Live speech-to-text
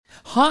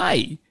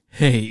Hi!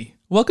 Hey,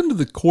 welcome to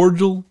The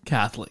Cordial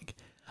Catholic,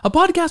 a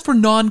podcast for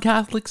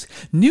non-Catholics,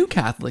 new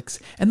Catholics,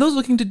 and those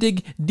looking to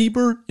dig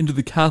deeper into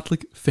the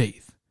Catholic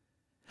faith.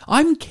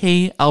 I'm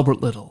K.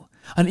 Albert Little,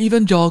 an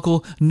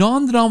evangelical,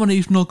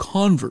 non-denominational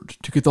convert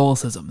to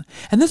Catholicism,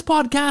 and this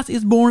podcast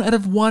is born out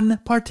of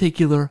one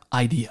particular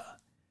idea.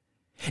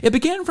 It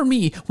began for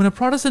me when a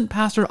Protestant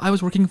pastor I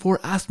was working for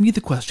asked me the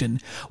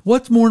question,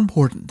 what's more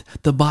important,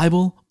 the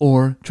Bible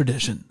or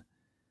tradition?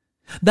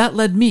 That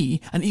led me,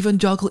 an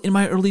evangelical in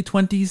my early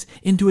 20s,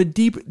 into a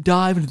deep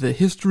dive into the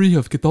history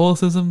of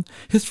Catholicism,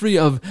 history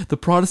of the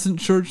Protestant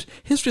Church,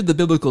 history of the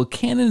biblical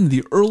canon,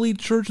 the early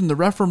church and the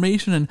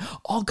Reformation, and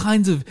all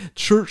kinds of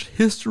church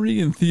history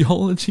and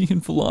theology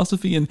and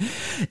philosophy. And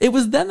it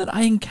was then that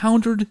I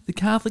encountered the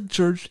Catholic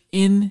Church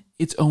in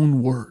its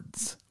own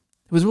words.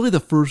 It was really the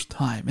first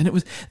time, and it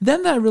was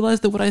then that I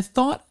realized that what I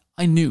thought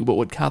I knew about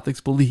what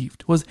Catholics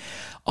believed was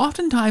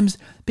oftentimes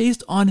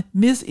based on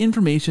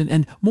misinformation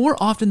and more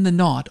often than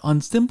not on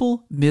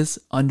simple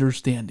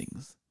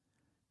misunderstandings.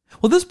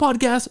 Well, this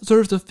podcast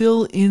serves to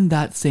fill in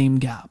that same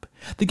gap,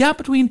 the gap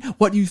between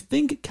what you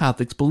think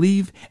Catholics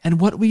believe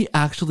and what we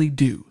actually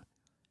do.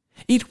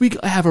 Each week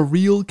I have a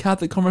real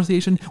Catholic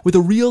conversation with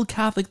a real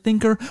Catholic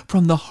thinker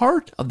from the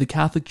heart of the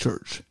Catholic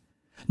Church.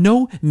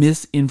 No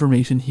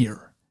misinformation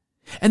here.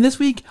 And this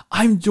week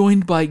I'm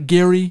joined by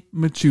Gary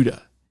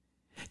Michuta.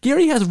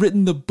 Gary has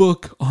written the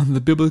book on the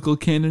biblical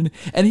canon,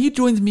 and he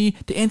joins me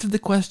to answer the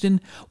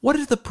question, what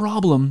is the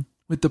problem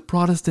with the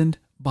Protestant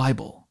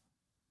Bible?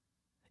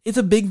 It's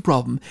a big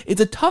problem.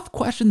 It's a tough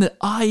question that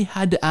I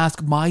had to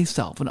ask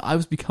myself when I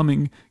was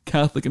becoming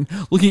Catholic and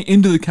looking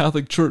into the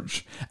Catholic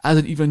Church as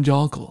an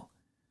evangelical.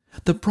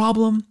 The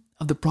problem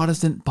of the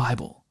Protestant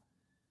Bible.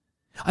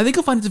 I think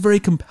you'll find it's a very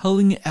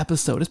compelling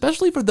episode,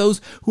 especially for those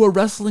who are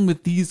wrestling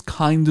with these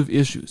kinds of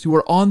issues, who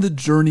are on the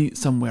journey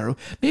somewhere,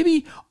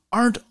 maybe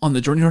aren't on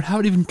the journey or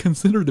haven't even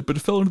considered it, but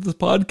fell into this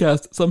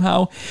podcast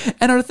somehow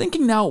and are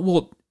thinking now,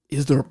 well,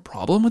 is there a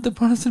problem with the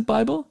Protestant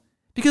Bible?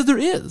 Because there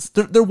is.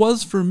 There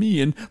was for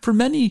me, and for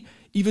many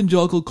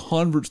evangelical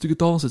converts to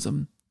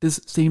Catholicism,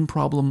 this same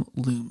problem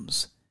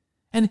looms.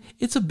 And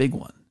it's a big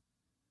one.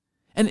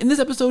 And in this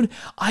episode,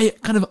 I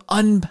kind of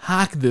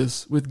unpack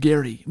this with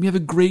Gary. We have a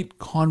great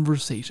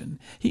conversation.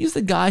 He's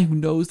the guy who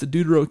knows the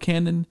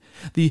Deuterocanon,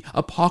 the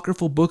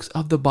apocryphal books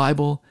of the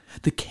Bible,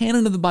 the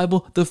canon of the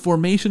Bible, the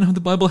formation of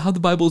the Bible, how the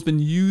Bible has been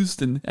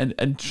used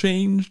and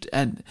changed,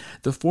 and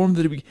the form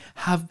that we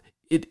have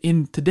it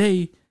in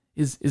today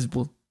is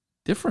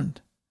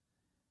different.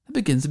 That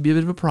begins to be a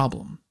bit of a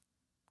problem.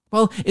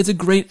 Well, it's a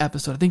great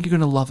episode. I think you're going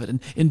to love it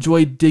and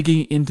enjoy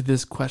digging into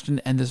this question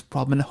and this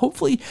problem, and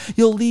hopefully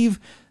you'll leave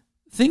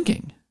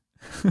thinking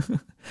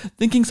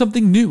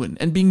something new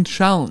and being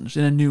challenged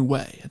in a new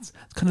way. It's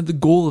kind of the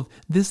goal of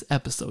this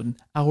episode and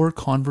our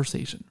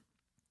conversation.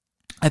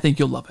 I think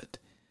you'll love it.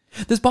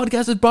 This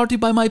podcast is brought to you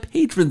by my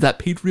patrons at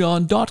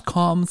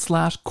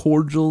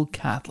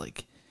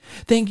patreon.com/cordialcatholic.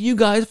 Thank you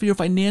guys for your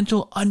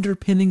financial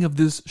underpinning of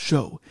this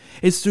show.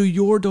 It's through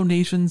your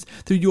donations,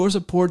 through your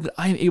support that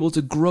I am able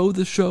to grow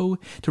the show,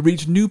 to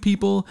reach new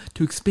people,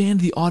 to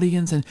expand the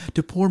audience, and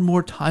to pour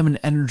more time and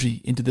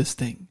energy into this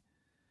thing.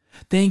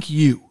 Thank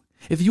you.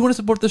 If you want to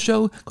support the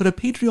show, go to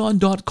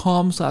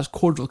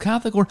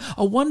patreon.com/cordialcatholic or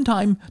a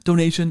one-time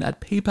donation at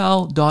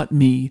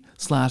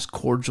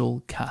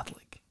paypal.me/cordialcatholic.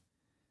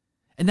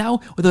 And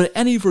now, without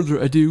any further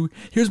ado,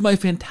 here's my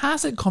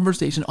fantastic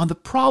conversation on the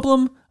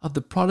problem of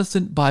the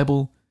Protestant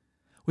Bible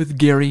with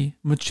Gary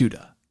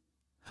Michuta.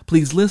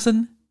 Please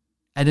listen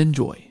and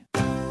enjoy.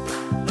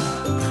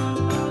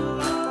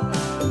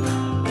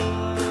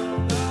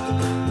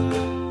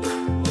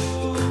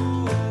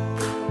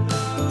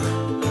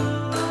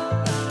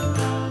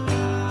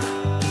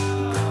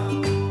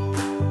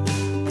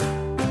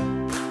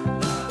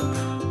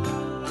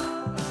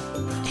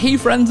 Hey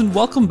friends, and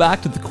welcome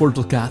back to The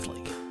Cordial Catholic.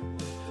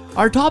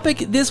 Our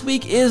topic this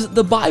week is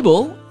the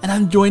Bible, and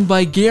I'm joined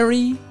by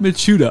Gary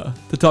Michuta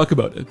to talk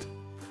about it.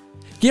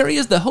 Gary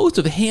is the host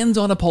of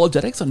Hands-On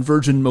Apologetics on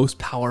Virgin Most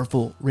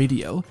Powerful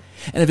Radio,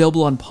 and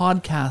available on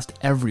podcast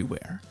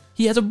everywhere.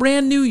 He has a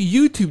brand new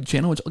YouTube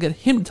channel, which I'll get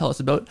him to tell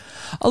us about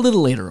a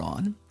little later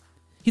on.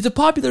 He's a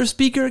popular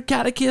speaker,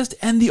 catechist,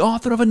 and the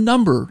author of a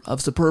number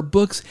of superb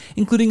books,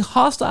 including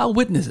Hostile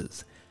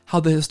Witnesses, How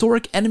the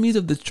Historic Enemies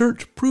of the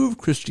Church Prove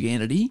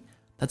Christianity.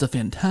 That's a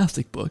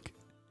fantastic book.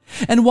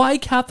 And Why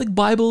Catholic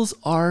Bibles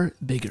Are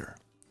Bigger.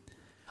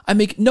 I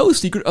make no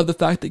secret of the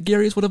fact that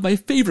Gary is one of my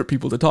favorite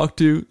people to talk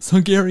to.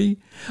 So Gary,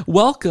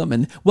 welcome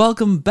and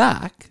welcome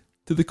back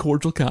to The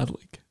Cordial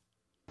Catholic.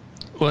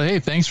 Well, hey,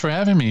 thanks for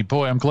having me.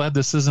 Boy, I'm glad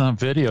this isn't on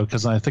video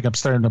because I think I'm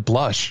starting to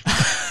blush.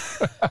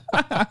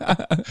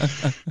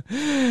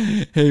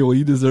 Hey, well,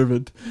 you deserve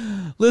it.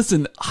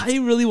 Listen, I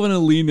really want to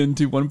lean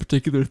into one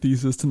particular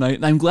thesis tonight,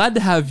 and I'm glad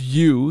to have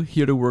you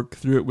here to work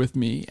through it with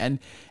me. And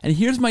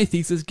here's my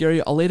thesis,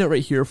 Gary. I'll lay it out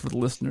right here for the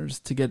listeners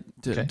to get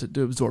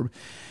to absorb.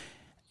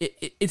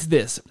 It's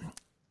this.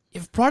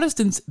 If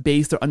Protestants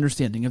base their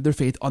understanding of their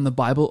faith on the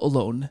Bible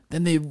alone,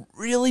 then they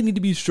really need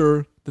to be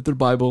sure that their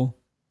Bible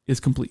is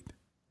complete.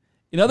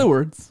 In other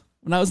words,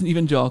 when I was an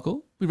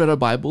evangelical, we read our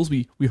Bibles,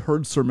 we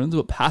heard sermons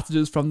about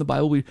passages from the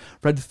Bible, we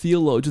read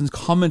theologians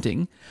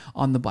commenting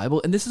on the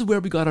Bible, and this is where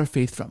we got our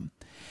faith from.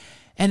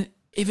 And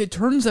if it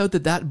turns out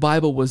that that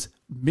Bible was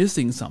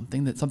missing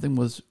something, that something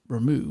was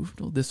removed,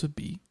 well, this would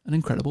be an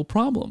incredible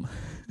problem.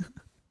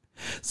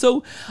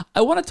 So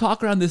I want to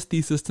talk around this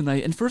thesis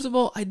tonight. And first of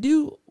all, I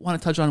do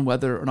want to touch on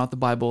whether or not the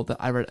Bible that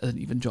I read as an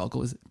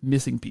evangelical is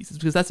missing pieces,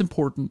 because that's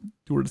important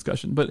to our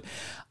discussion. But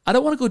I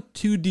don't want to go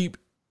too deep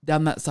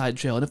down that side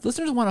trail. And if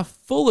listeners want a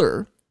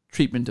fuller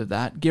treatment of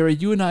that, Gary,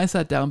 you and I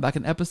sat down back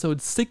in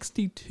episode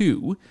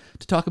 62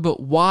 to talk about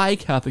why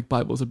Catholic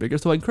Bibles are bigger.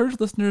 So I encourage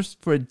listeners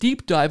for a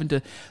deep dive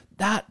into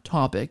that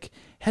topic.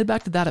 Head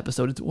back to that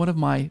episode. It's one of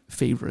my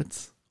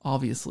favorites,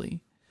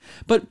 obviously.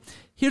 But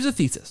here's a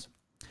thesis,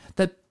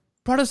 that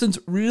Protestants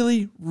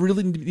really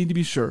need to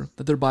be sure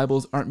that their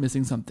Bibles aren't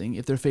missing something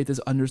if their faith is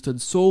understood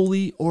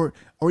solely or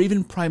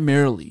even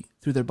primarily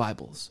through their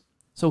Bibles.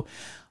 So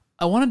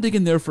I want to dig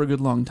in there for a good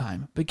long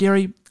time. But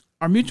Gary,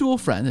 our mutual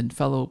friend and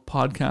fellow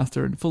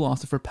podcaster and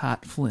philosopher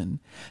Pat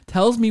Flynn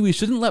tells me we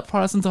shouldn't let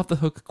Protestants off the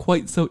hook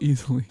quite so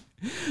easily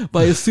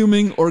by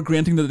assuming or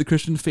granting that the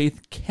Christian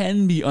faith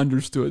can be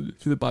understood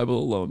through the Bible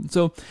alone.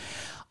 So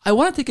I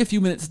want to take a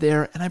few minutes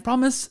there, and I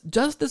promise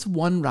just this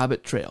one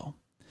rabbit trail.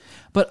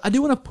 But I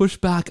do want to push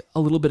back a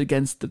little bit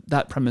against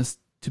that premise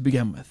to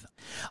begin with.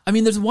 I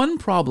mean, there's one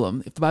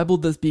problem if the Bible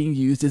that's being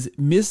used is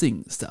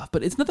missing stuff,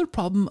 but it's another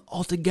problem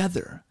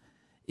altogether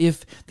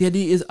if the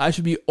idea is I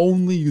should be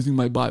only using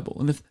my Bible,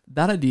 and if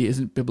that idea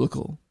isn't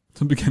biblical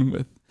to begin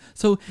with.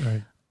 So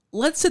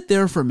Let's sit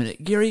there for a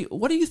minute. Gary,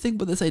 what do you think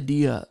about this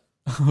idea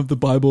of the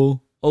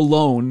Bible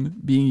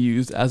alone being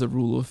used as a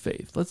rule of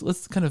faith?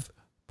 Let's kind of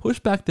push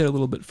back there a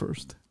little bit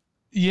first.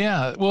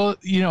 Yeah, well,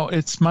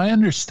 it's my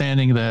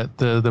understanding that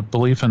the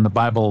belief in the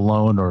Bible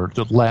alone, or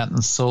the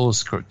Latin sola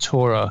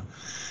scriptura,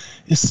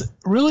 is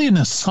really an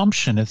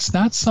assumption. It's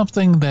not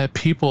something that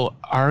people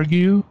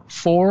argue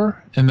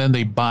for and then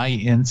they buy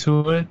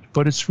into it,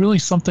 but it's really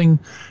something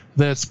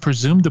that's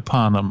presumed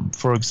upon them.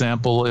 For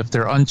example, if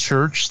they're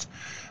unchurched,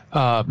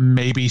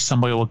 maybe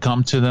somebody will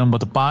come to them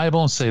with a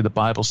Bible and say the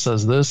Bible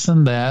says this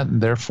and that, and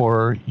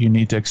therefore you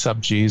need to accept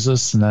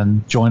Jesus and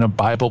then join a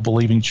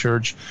Bible-believing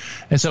church.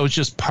 And so it's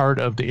just part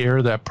of the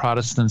air that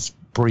Protestants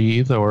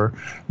breathe. Or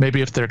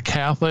maybe if they're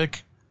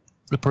Catholic,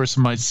 the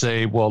person might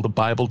say, well, the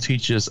Bible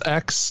teaches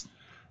X,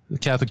 the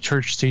Catholic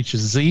Church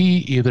teaches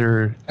Z.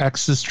 Either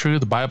X is true,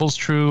 the Bible's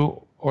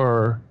true,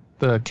 or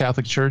the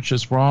Catholic Church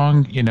is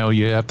wrong.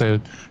 You have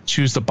to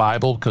choose the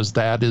Bible because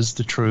that is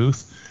the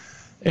truth.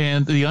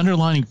 And the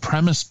underlying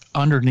premise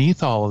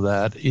underneath all of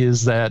that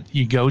is that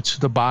you go to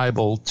the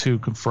Bible to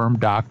confirm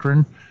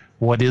doctrine.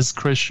 What is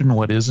Christian?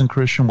 What isn't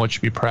Christian? What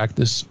should be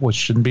practiced? What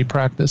shouldn't be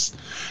practiced?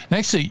 And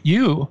actually,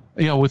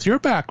 with your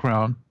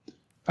background,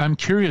 I'm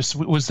curious,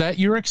 was that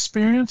your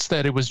experience,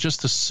 that it was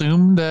just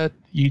assumed that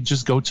you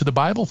just go to the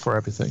Bible for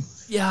everything?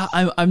 Yeah,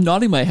 I'm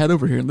nodding my head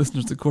over here, and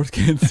listeners, of course,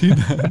 can't see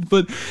that.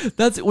 But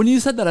that's when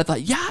you said that, I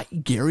thought, yeah,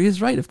 Gary is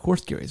right. Of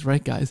course, Gary's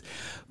right, guys.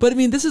 But I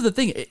mean, this is the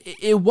thing.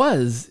 It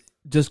was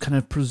just kind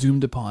of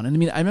presumed upon. And I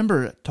mean, I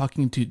remember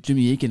talking to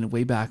Jimmy Aiken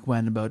way back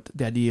when about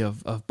the idea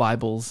of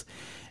Bibles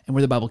and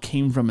where the Bible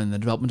came from and the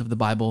development of the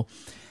Bible.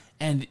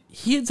 And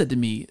he had said to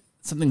me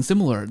something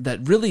similar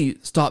that really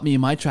stopped me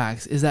in my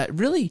tracks, is that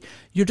really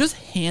you're just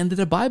handed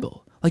a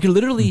Bible. Like you're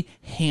literally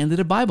handed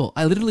a Bible.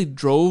 I literally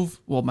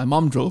my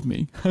mom drove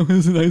me, I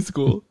was in high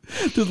school,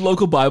 to the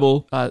local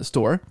Bible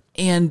store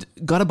and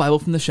got a Bible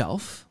from the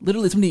shelf.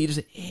 Literally somebody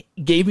just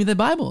gave me the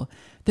Bible.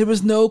 There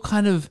was no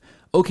kind of,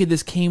 okay,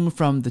 this came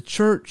from the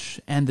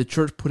church and the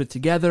church put it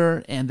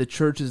together and the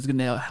church is going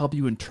to help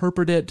you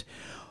interpret it.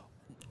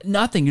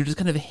 Nothing. You're just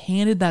kind of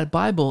handed that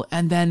Bible,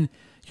 and then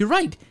you're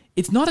right.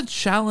 It's not a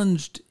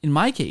challenged, in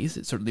my case,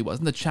 it certainly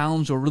wasn't a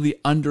challenged or really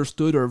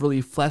understood or really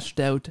fleshed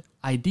out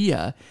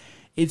idea.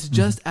 It's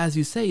just, as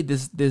you say,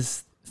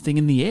 this thing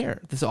in the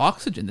air, this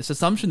oxygen, this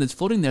assumption that's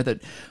floating there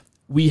that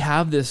we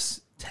have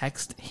this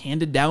text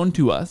handed down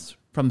to us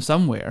from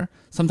somewhere,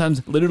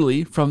 sometimes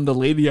literally from the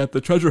lady at the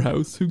treasure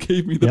house who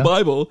gave me the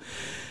Bible,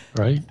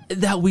 right?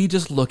 That we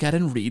just look at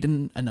and read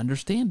and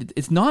understand.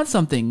 It's not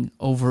something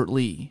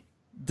overtly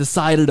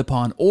decided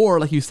upon or,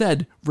 like you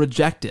said,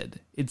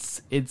 rejected.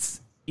 It's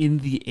in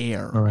the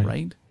air,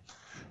 right?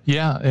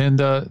 Yeah, and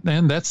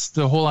that's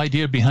the whole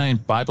idea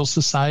behind Bible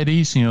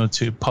societies,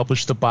 to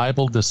publish the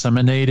Bible,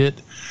 disseminate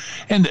it.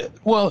 And,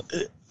 well,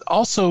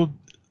 also,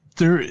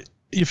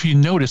 if you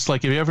notice,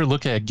 like if you ever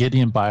look at a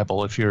Gideon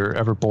Bible, if you're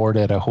ever bored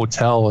at a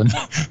hotel and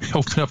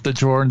open up the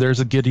drawer and there's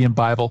a Gideon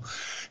Bible,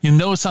 you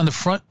notice on the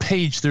front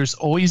page there's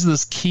always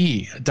this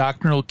key, a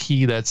doctrinal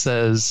key that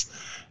says,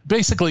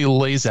 basically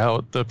lays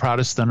out the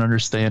Protestant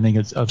understanding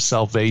of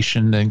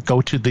salvation, and go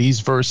to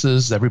these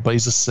verses,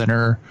 everybody's a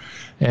sinner,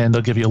 and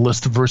they'll give you a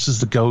list of verses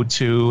to go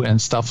to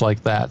and stuff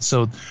like that.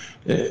 So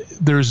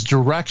there's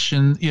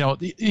direction,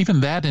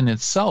 even that in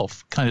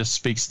itself kind of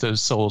speaks to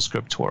sola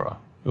scriptura.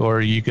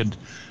 Or you could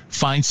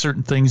find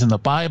certain things in the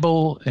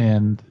Bible,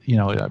 and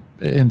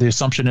and the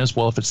assumption is,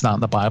 well, if it's not in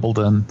the Bible,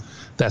 then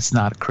that's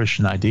not a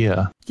Christian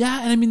idea.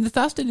 Yeah, and I mean, the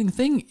fascinating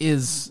thing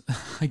is,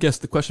 I guess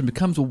the question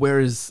becomes, well, where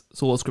is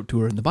sola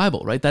scriptura in the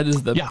Bible, right? That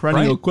is the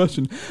perennial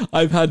question.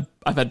 I've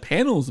had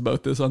panels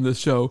about this on this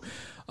show,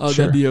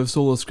 the idea of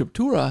sola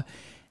scriptura,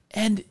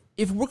 and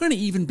if we're going to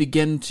even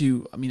begin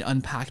to,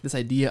 unpack this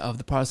idea of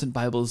the Protestant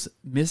Bible's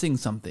missing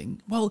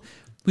something, well,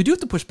 we do have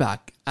to push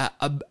back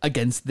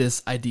against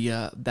this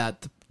idea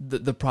that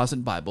the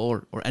Protestant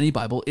Bible or any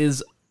Bible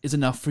is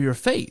enough for your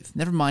faith.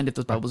 Never mind if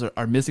those Bibles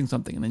are missing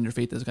something and then your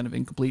faith is kind of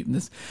incomplete, and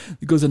this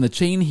goes in the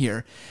chain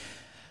here.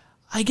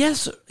 I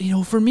guess,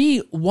 for me,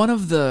 one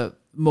of the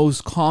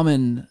most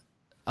common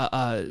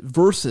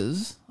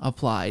verses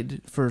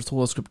applied for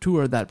sola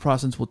scriptura that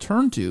Protestants will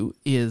turn to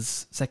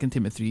is 2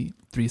 Timothy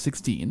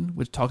 3:16,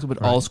 which talks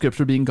about all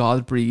scripture being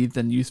God-breathed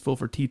and useful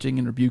for teaching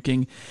and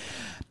rebuking,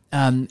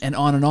 and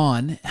on and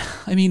on.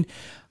 I mean,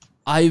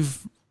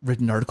 I've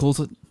written articles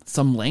at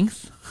some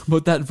length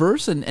about that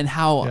verse and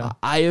how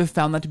I have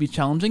found that to be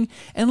challenging.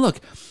 And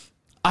look,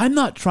 I'm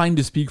not trying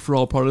to speak for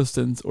all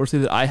Protestants or say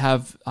that I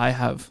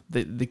have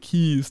the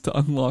keys to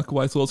unlock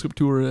why sola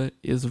scriptura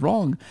is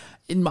wrong.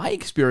 In my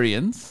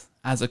experience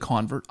as a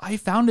convert, I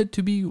found it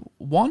to be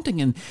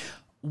wanting. And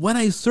when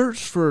I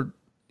searched for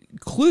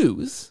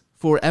clues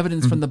for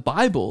evidence from the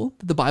Bible,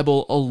 that the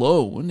Bible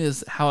alone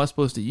is how I'm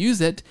supposed to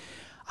use it,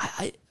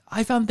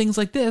 I found things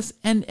like this,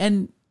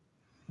 and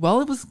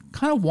well, it was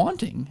kind of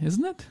wanting,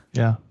 isn't it?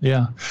 Yeah.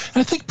 And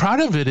I think part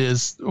of it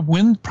is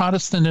when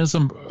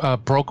Protestantism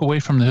broke away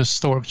from the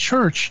historic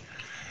church,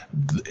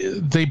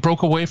 they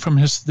broke away from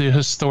the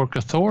historic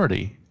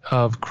authority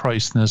of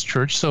Christ and his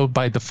church. So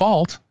by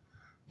default,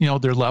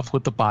 they're left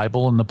with the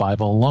Bible and the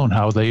Bible alone,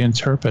 how they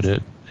interpret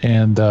it.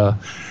 And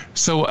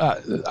so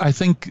I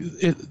think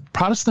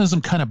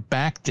Protestantism kind of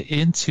backed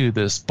into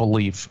this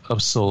belief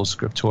of sola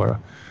scriptura.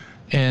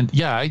 And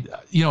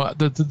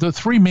the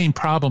three main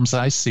problems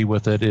I see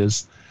with it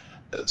is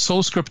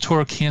sola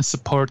scriptura can't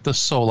support the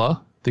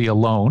sola, the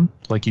alone,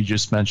 like you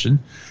just mentioned.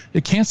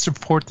 It can't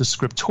support the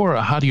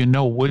scriptura. How do you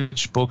know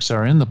which books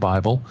are in the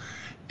Bible?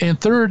 And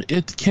third,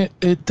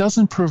 it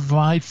doesn't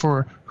provide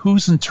for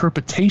whose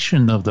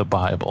interpretation of the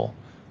Bible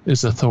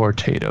is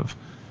authoritative.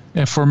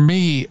 And for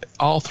me,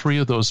 all three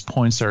of those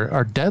points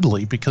are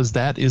deadly, because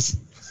that is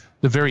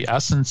the very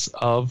essence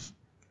of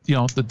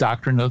the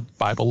doctrine of the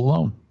Bible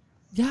alone.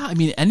 Yeah, I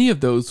mean, any of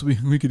those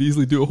we could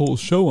easily do a whole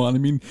show on. I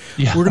mean,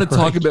 we're going to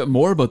talk a bit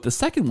more about the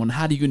second one.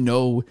 How do you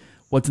know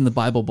what's in the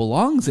Bible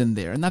belongs in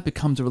there? And that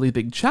becomes a really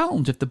big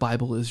challenge if the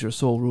Bible is your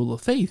sole rule of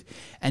faith,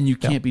 and you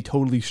can't be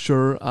totally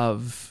sure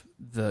of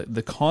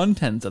the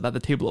contents of that, the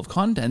table of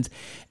contents.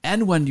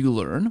 And when you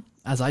learn,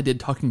 as I did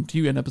talking to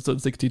you in episode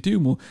 62,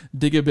 and we'll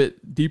dig a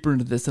bit deeper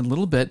into this in a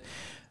little bit,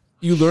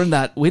 you learn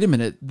that, wait a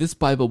minute, this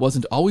Bible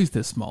wasn't always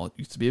this small. It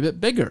used to be a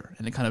bit bigger,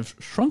 and it kind of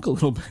shrunk a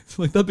little bit.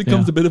 Like, that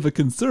becomes a bit of a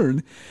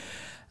concern.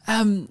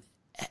 And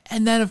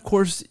then, of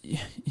course,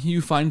 you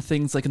find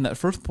things like in that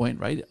first point,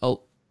 right?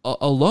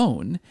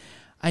 Alone.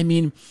 I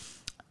mean,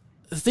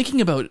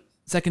 thinking about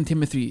 2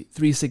 Timothy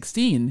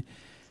 3:16,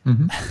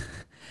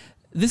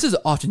 this is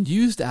often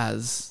used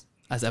as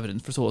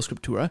evidence for sola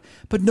scriptura,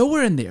 but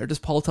nowhere in there does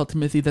Paul tell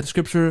Timothy that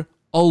Scripture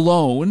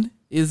alone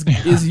is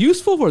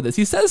useful for this.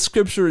 He says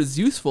Scripture is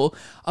useful.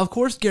 Of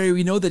course, Gary,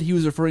 we know that he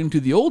was referring to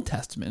the Old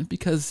Testament,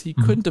 because he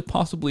couldn't have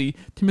possibly,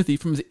 Timothy,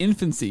 from his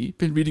infancy,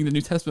 been reading the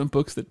New Testament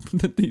books that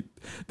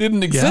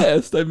didn't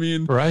exist. I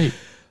mean, right.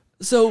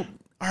 So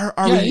are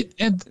we?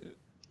 And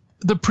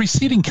the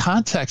preceding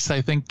context,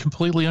 I think,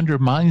 completely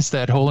undermines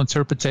that whole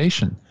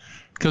interpretation.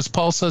 Because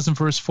Paul says in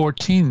verse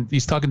 14,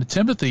 he's talking to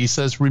Timothy, he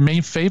says,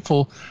 remain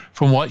faithful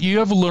from what you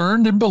have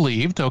learned and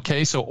believed.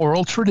 Okay, so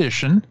oral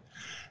tradition.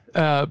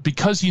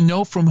 Because you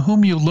know from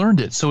whom you learned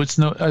it. So it's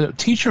a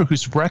teacher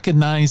who's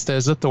recognized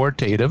as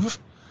authoritative,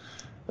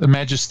 a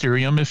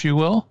magisterium, if you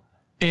will,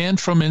 and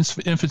from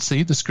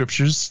infancy, the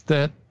Scriptures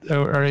that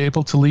are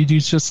able to lead you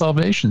to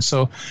salvation.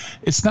 So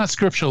it's not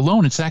Scripture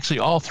alone. It's actually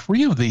all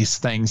three of these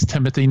things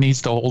Timothy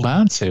needs to hold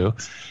on to.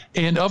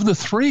 And of the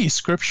three,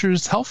 Scripture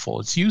is helpful.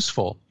 It's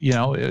useful,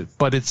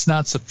 but it's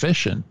not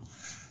sufficient.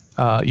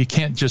 You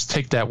can't just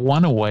take that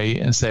one away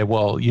and say,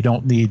 well, you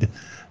don't need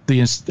the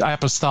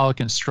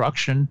apostolic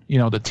instruction,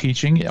 the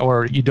teaching,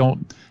 or you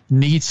don't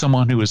need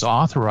someone who is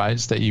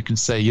authorized that you can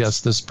say,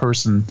 yes, this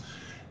person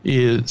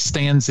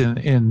stands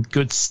in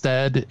good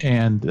stead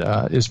and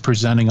is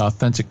presenting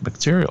authentic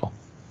material.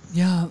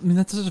 Yeah, I mean,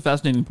 that's such a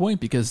fascinating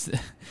point, because,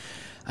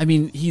 I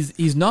mean,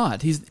 he's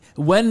not.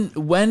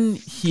 When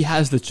he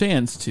has the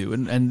chance to,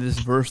 and this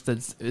verse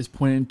that is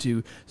pointed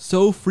to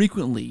so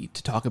frequently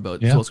to talk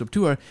about sola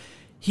scriptura,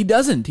 he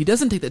doesn't take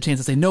that chance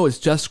to say, no, it's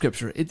just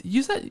Scripture.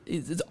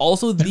 It's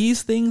also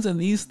these things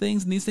and these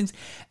things and these things.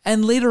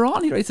 And later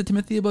on, he writes to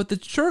Timothy about the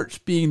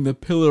church being the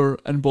pillar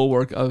and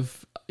bulwark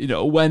of,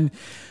 when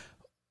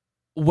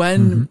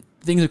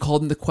things are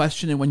called into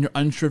question and when you're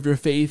unsure of your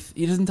faith,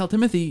 he doesn't tell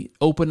Timothy,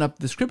 open up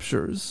the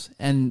Scriptures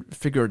and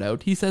figure it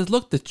out. He says,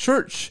 look, the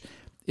church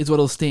is what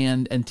will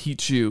stand and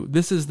teach you.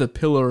 This is the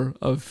pillar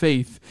of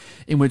faith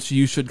in which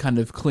you should kind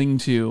of cling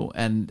to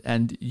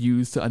and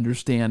use to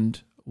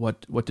understand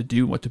what to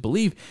do, what to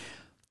believe.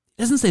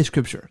 It doesn't say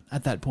Scripture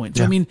at that point.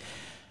 So, I mean,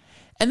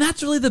 and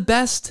that's really the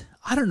best.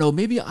 I don't know,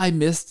 maybe I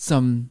missed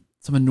some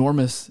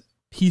enormous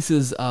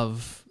pieces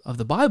of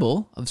the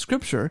Bible, of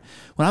Scripture,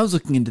 when I was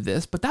looking into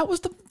this, but that was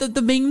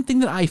the main thing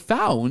that I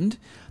found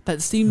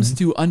that seems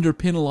to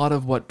underpin a lot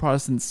of what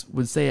Protestants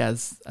would say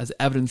as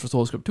evidence for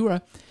sola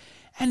scriptura.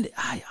 And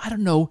I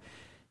don't know,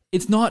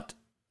 it's not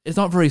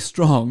very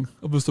strong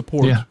of a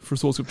support for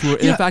sola scriptura.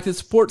 In fact, it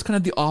supports kind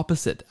of the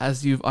opposite,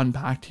 as you've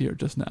unpacked here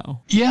just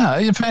now. Yeah,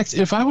 in fact,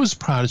 if I was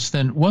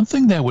Protestant, one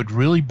thing that would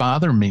really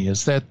bother me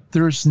is that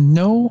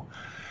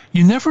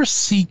you never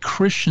see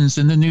Christians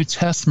in the New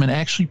Testament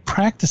actually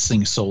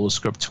practicing sola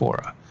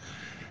scriptura.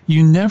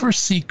 You never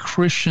see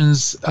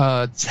Christians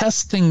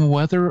testing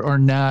whether or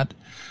not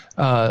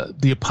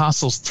the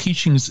apostles'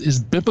 teachings is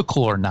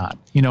biblical or not.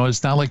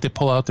 It's not like they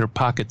pull out their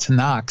pocket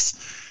Tanakhs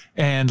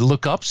and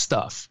look up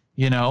stuff.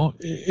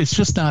 It's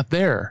just not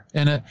there.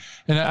 And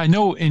I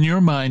know in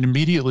your mind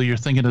immediately you're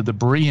thinking of the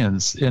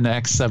Bereans in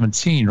Acts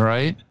 17,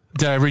 right?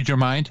 Did I read your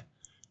mind?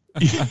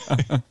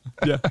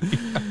 Yeah.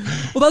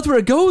 Well, that's where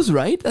it goes,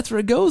 right? That's where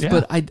it goes. Yeah.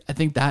 But I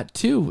think that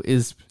too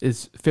is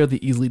fairly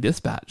easily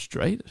dispatched,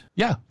 right?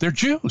 Yeah, they're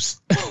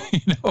Jews.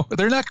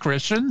 They're not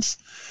Christians.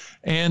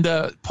 And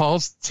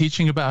Paul's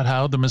teaching about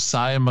how the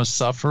Messiah must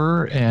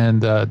suffer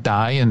and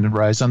die and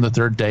rise on the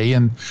third day,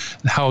 and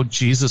how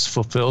Jesus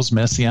fulfills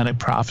messianic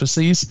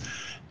prophecies.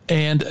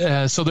 And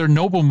so they're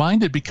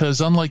noble-minded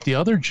because unlike the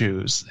other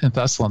Jews in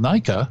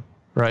Thessalonica,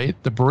 right,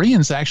 the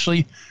Bereans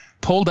actually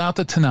pulled out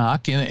the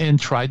Tanakh and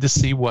tried to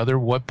see whether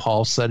what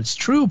Paul said is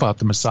true about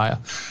the Messiah.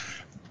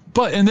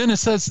 And then it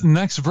says the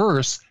next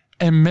verse,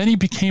 and many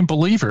became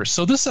believers.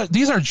 So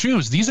these are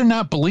Jews. These are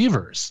not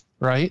believers,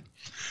 right?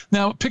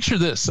 Now, picture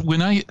this.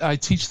 When I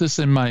teach this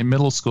in my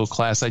middle school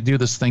class, I do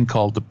this thing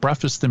called the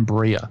breakfast in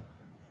Berea,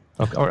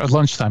 or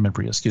lunchtime in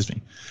Berea, excuse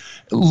me.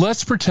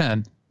 Let's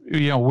pretend,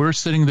 we're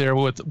sitting there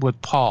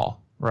with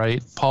Paul,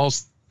 right?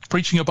 Paul's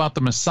preaching about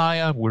the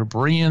Messiah. We're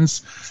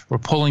Bereans. We're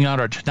pulling out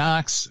our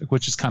Tanakhs,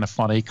 which is kind of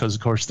funny because,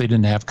 of course, they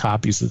didn't have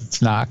copies of the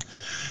Tanakh.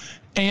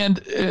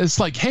 And it's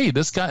like, hey,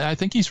 this guy, I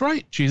think he's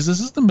right. Jesus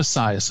is the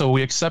Messiah. So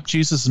we accept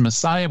Jesus as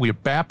Messiah. We are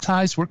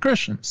baptized. We're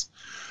Christians.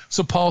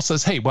 So Paul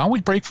says, hey, why don't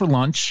we break for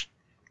lunch,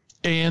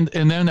 and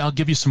then I'll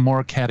give you some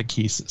more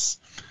catechesis.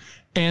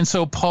 And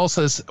so Paul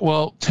says,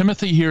 well,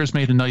 Timothy here has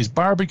made a nice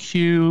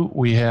barbecue.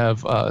 We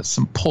have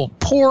some pulled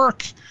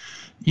pork.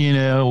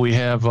 We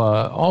have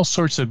all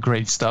sorts of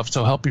great stuff,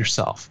 so help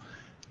yourself.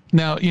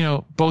 Now,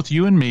 both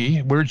you and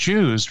me, we're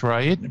Jews,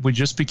 right? We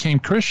just became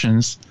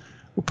Christians.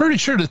 We're pretty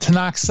sure the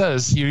Tanakh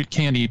says you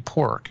can't eat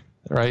pork,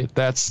 right?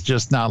 That's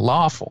just not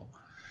lawful.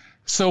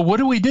 So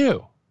what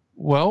do?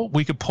 Well,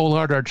 we could pull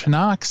out our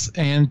Tanakhs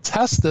and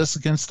test this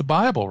against the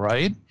Bible,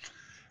 right?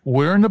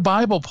 Where in the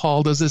Bible,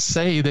 Paul, does it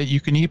say that you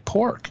can eat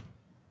pork?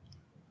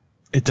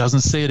 It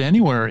doesn't say it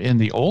anywhere in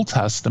the Old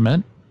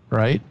Testament,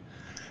 right?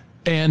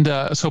 And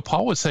so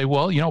Paul would say,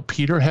 well,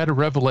 Peter had a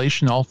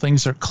revelation, all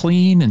things are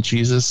clean, and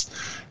Jesus,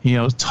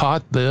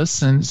 taught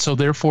this, and so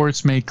therefore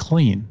it's made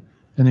clean.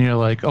 And then you're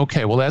like,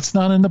 okay, well, that's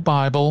not in the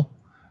Bible,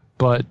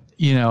 but,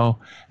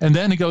 and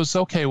then it goes,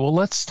 okay, well,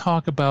 let's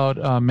talk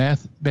about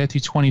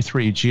Matthew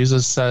 23.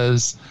 Jesus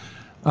says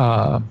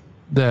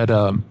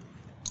that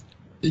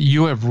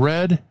you have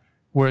read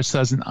where it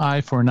says an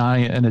eye for an eye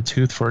and a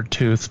tooth for a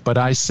tooth, but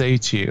I say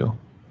to you,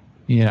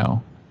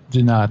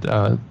 do not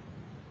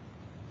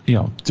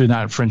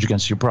infringe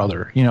against your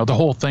brother. The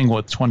whole thing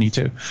with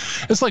 22.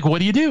 It's like,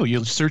 what do?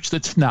 You search the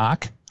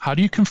Tanakh. How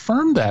do you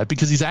confirm that?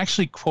 Because he's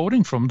actually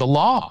quoting from the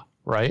law,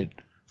 right?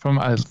 From,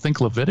 I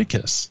think,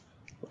 Leviticus.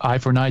 Eye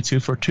for an eye,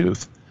 tooth for a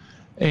tooth.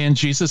 And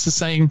Jesus is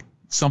saying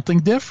something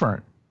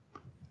different.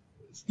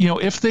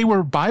 If they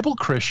were Bible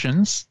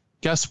Christians,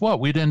 guess what?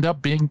 We'd end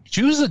up being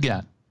Jews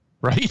again,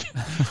 right?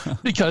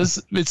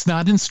 Because it's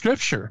not in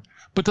Scripture.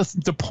 But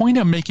the point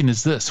I'm making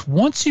is this.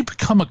 Once you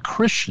become a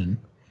Christian,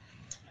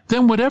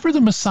 then whatever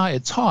the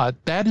Messiah taught,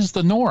 that is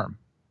the norm,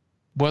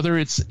 whether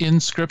it's in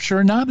Scripture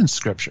or not in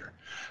Scripture.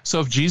 So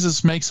if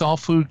Jesus makes all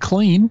food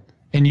clean,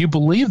 and you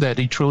believe that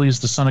he truly is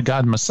the Son of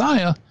God and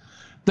Messiah,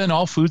 then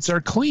all foods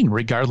are clean,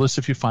 regardless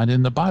if you find it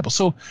in the Bible.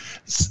 So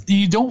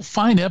you don't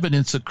find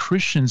evidence of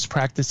Christians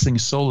practicing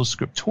sola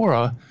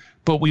scriptura,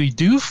 but we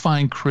do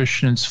find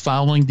Christians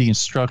following the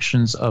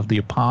instructions of the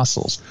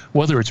apostles,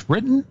 whether it's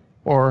written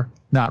or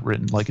not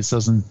written, like it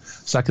says in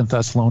 2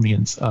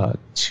 Thessalonians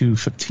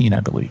 2:15, I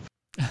believe.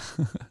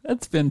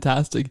 That's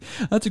fantastic.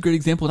 That's a great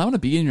example. And I want to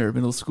be in your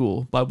middle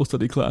school Bible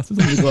study class. It's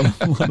going to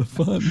be a lot of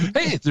fun.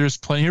 Hey, there's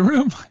plenty of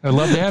room. I'd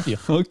love to have you.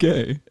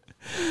 Okay.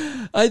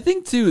 I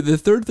think, too, the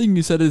third thing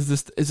you said is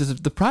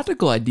the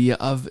practical idea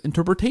of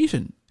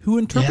interpretation. Who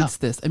interprets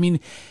this? I mean,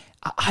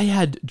 I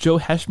had Joe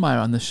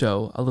Heschmeyer on the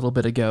show a little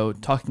bit ago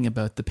talking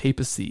about the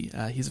papacy.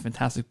 He has a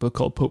fantastic book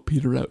called Pope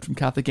Peter Out from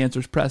Catholic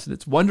Answers Press, and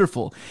it's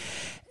wonderful.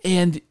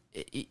 And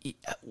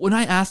when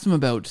I asked him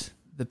about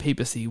the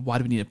papacy, why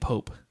do we need a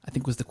pope? I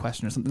think was the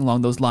question, or something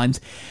along those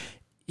lines.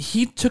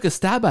 He took a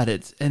stab at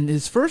it, and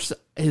his first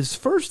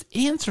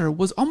answer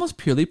was almost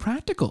purely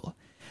practical.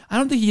 I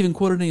don't think he even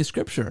quoted any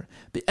scripture.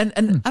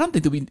 And I don't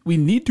think that we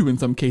need to in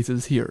some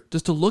cases here,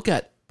 just to look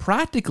at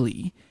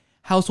practically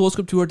how sola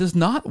scriptura does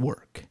not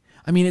work.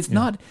 I mean,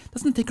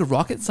 doesn't take a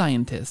rocket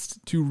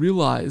scientist to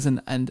realize,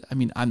 and I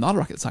mean, I'm not a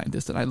rocket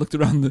scientist, and I looked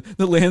around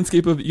the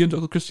landscape of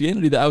evangelical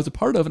Christianity that I was a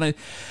part of, and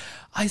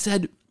I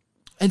said,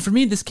 and for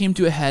me, this came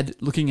to a head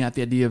looking at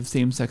the idea of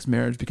same-sex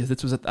marriage, because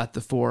this was at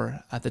the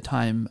fore at the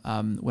time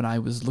when I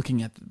was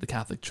looking at the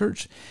Catholic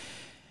Church.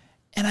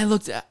 And I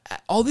looked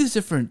at all these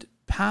different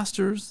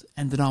pastors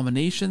and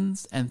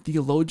denominations and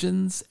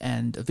theologians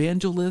and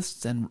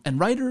evangelists and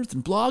writers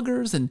and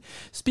bloggers and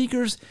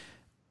speakers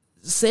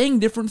saying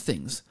different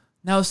things.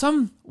 Now,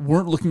 some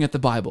weren't looking at the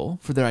Bible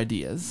for their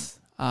ideas.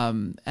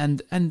 And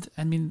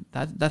I mean,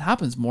 that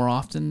happens more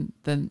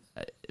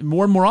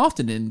and more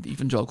often in the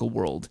evangelical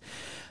world,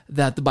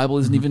 that the Bible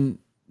isn't even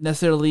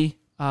necessarily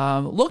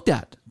looked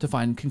at to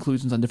find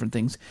conclusions on different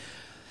things.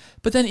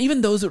 But then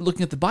even those that are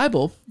looking at the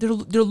Bible, they're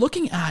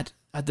looking at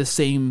the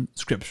same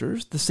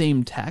scriptures, the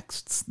same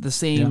texts, the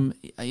same,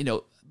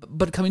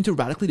 but coming to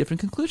radically different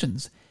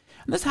conclusions.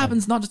 And this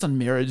happens not just on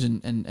marriage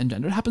and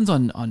gender, it happens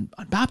on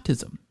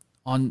baptism,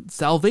 on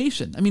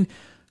salvation. I mean,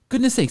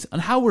 goodness sakes, on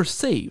how we're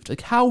saved,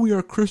 like how we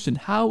are Christian,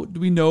 how do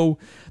we know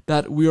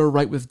that we are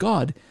right with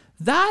God?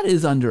 That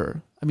is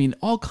under, I mean,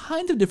 all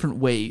kinds of different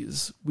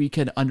ways we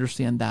can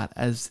understand that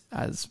as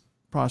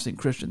Protestant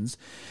Christians.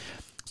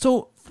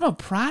 So from a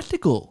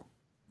practical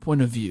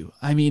point of view,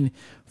 I mean,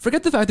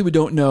 forget the fact that we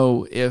don't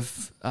know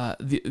if where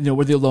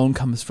the alone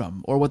comes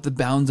from or what the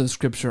bounds of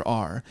Scripture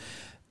are.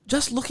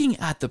 Just looking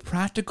at the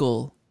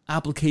practical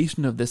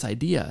application of this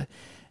idea,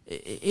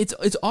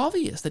 it's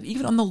obvious that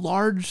even on the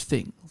large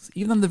things,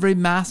 even on the very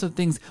massive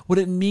things, what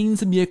it means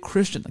to be a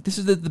Christian, like this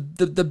is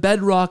the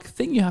bedrock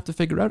thing you have to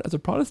figure out as a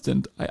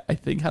Protestant, I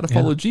think, how to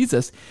follow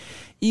Jesus.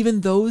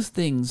 Even those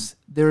things,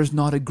 there is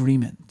not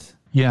agreement.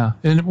 Yeah,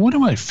 and one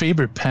of my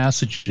favorite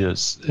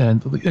passages,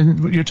 and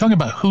you're talking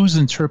about whose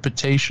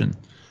interpretation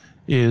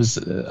is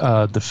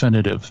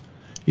definitive,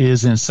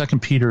 is in 2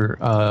 Peter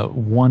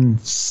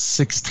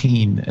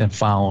 1:16 and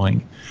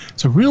following.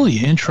 It's a really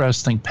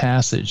interesting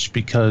passage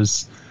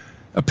because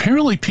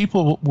apparently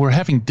people were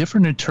having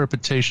different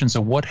interpretations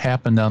of what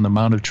happened on the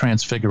Mount of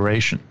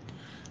Transfiguration.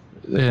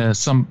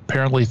 Some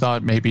apparently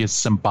thought maybe it's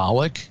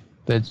symbolic,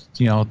 that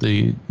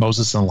the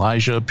Moses and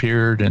Elijah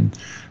appeared and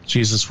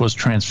Jesus was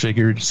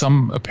transfigured.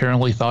 Some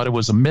apparently thought it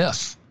was a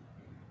myth,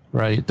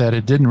 right? That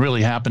it didn't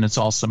really happen. It's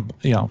all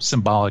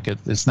symbolic.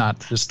 It's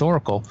not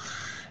historical.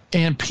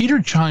 And Peter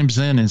chimes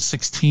in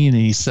 16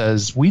 and he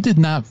says, "We did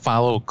not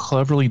follow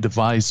cleverly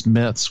devised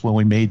myths when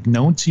we made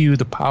known to you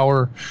the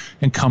power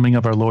and coming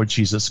of our Lord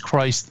Jesus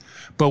Christ,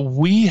 but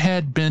we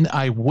had been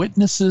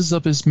eyewitnesses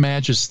of his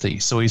majesty."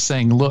 So he's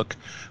saying, look,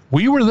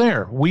 we were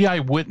there. We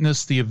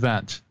eyewitnessed the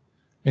event.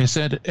 And he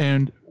said,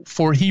 and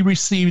for he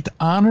received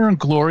honor and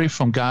glory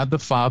from God the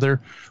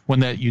Father when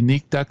that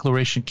unique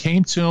declaration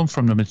came to him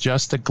from the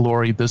majestic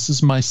glory, "This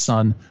is my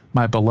Son,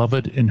 my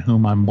beloved, in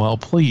whom I'm well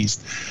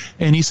pleased."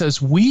 And he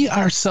says, we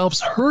ourselves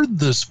heard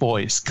this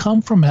voice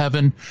come from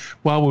heaven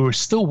while we were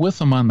still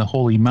with him on the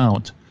holy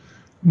mount.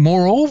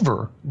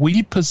 Moreover,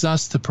 we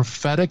possess the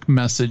prophetic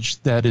message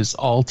that is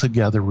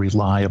altogether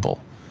reliable.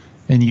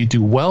 And you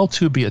do well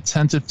to be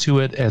attentive to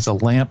it as a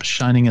lamp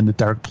shining in the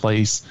dark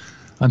place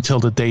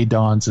until the day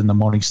dawns and the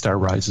morning star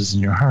rises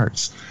in your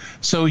hearts.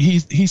 So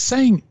he's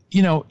saying,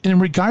 in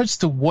regards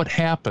to what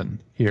happened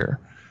here,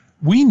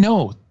 we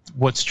know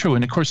what's true.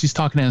 And of course, he's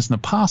talking as an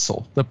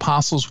apostle. The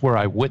apostles were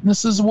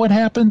eyewitnesses of what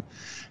happened.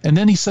 And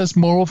then he says,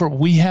 moreover,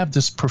 we have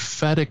this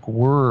prophetic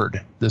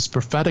word, this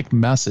prophetic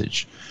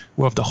message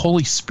of the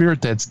Holy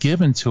Spirit that's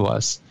given to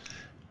us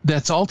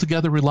that's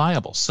altogether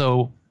reliable.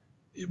 So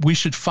we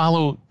should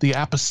follow the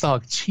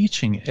apostolic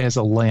teaching as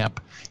a lamp,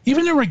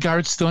 even in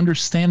regards to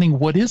understanding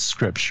what is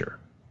Scripture,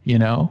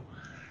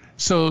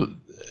 So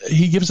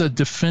he gives a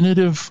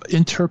definitive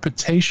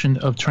interpretation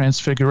of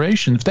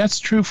Transfiguration. If that's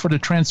true for the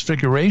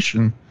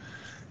Transfiguration,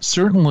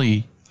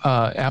 certainly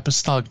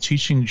apostolic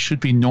teaching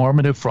should be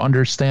normative for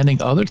understanding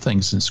other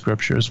things in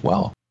Scripture as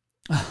well.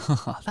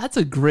 That's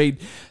a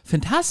great,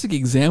 fantastic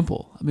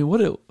example. I mean,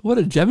 what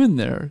a gem in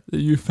there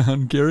that you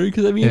found, Gary,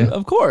 because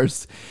of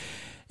course,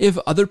 if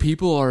other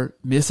people are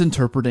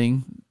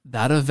misinterpreting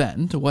that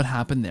event, what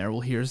happened there,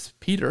 well, here's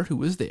Peter, who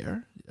was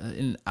there,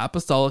 in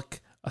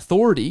apostolic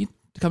authority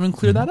to come and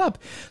clear that up.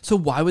 So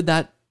why would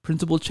that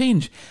principle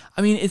change?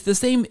 I mean, it's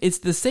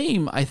the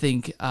same, I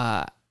think,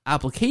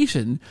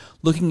 application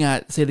looking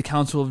at, say, the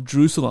Council of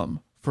Jerusalem,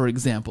 for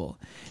example.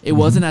 It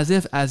wasn't as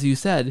if, as you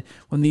said,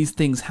 when these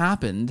things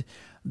happened,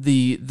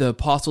 the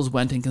apostles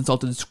went and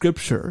consulted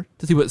Scripture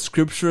to see what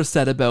Scripture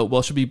said about,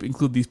 well, should we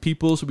include these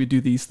people? Should we do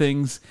these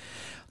things?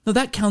 No,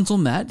 that council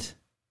met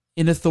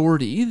in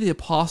authority, the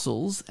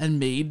apostles, and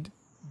made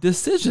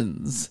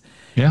decisions.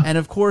 Yeah. And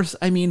of course,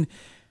 I mean,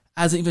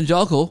 as an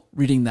evangelical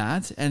reading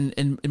that, and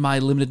in my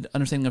limited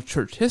understanding of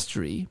church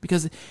history,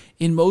 because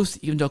in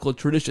most evangelical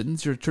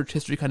traditions, your church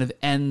history kind of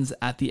ends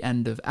at the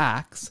end of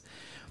Acts.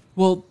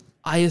 Well,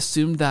 I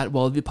assumed that,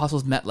 well, the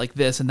apostles met like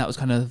this, and that was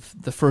kind of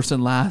the first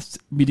and last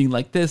meeting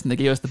like this, and they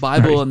gave us the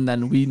Bible, right. And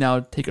then we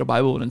now take our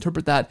Bible and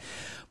interpret that.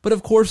 But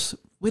of course,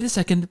 wait a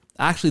second,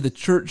 actually the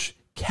church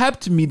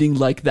kept meeting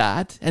like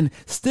that, and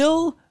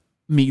still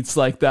meets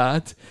like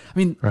that. I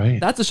mean, right.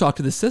 That's a shock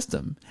to the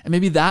system. And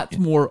maybe that's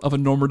more of a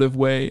normative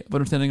way of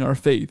understanding our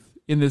faith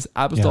in this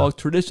apostolic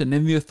tradition,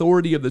 in the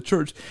authority of the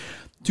church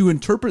to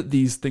interpret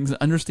these things and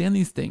understand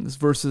these things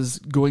versus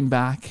going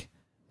back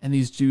and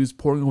these Jews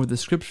poring over the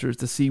scriptures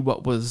to see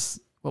what was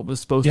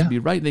supposed to be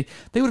right. They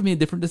would have made a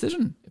different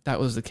decision if that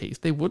was the case.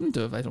 They wouldn't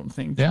have, I don't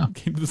think,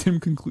 came to the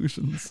same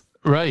conclusions.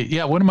 Right.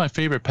 Yeah. One of my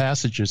favorite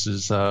passages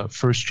is 1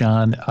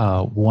 John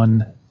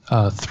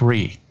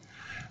 1:3.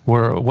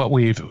 Where what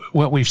we've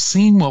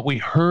seen, what we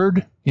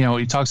heard,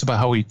 he talks about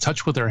how we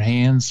touch with our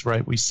hands,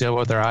 right? We see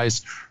with our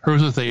eyes,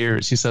 heard with our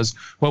ears. He says,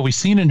 what we've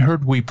seen and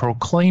heard, we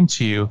proclaim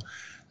to you,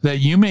 that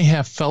you may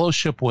have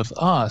fellowship with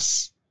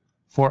us,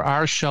 for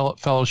our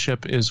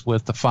fellowship is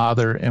with the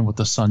Father and with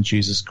the Son,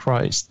 Jesus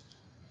Christ.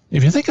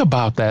 If you think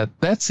about that,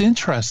 that's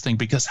interesting,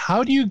 because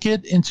how do you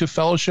get into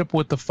fellowship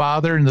with the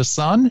Father and the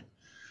Son?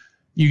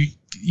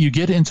 You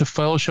get into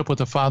fellowship with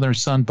the Father and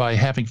Son by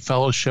having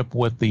fellowship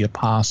with the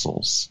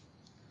apostles.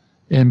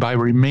 And by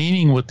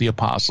remaining with the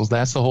apostles,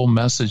 that's the whole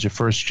message of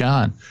 1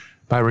 John.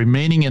 By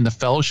remaining in the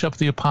fellowship of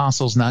the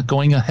apostles, not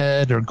going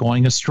ahead or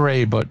going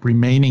astray, but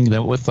remaining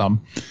with them,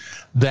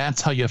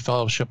 that's how you have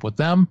fellowship with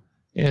them,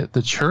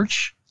 the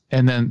church,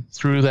 and then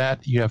through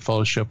that you have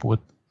fellowship with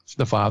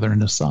the Father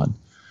and the Son.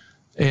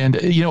 And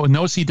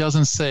notice he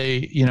doesn't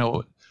say,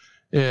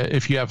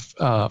 if you have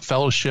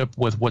fellowship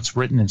with what's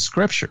written in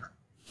Scripture,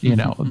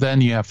 then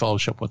you have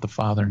fellowship with the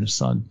Father and the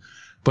Son.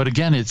 But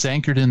again, it's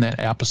anchored in that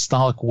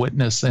apostolic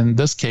witness. In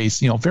this case,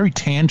 very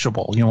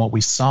tangible. What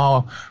we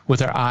saw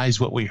with our eyes,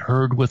 what we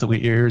heard with our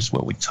ears,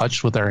 what we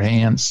touched with our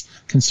hands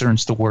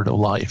concerns the word of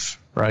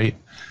life, right?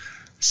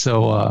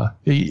 So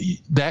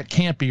that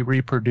can't be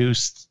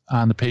reproduced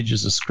on the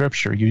pages of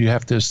Scripture. You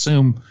have to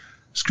assume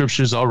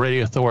Scripture is already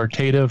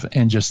authoritative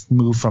and just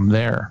move from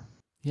there.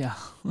 Yeah.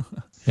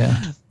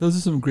 Yeah. Those are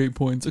some great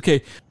points.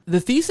 Okay. The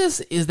thesis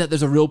is that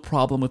there's a real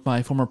problem with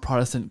my former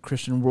Protestant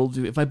Christian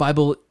worldview. If my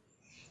Bible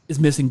is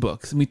missing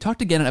books. And we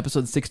talked again in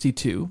episode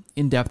 62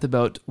 in depth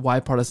about why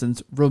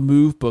Protestants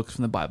remove books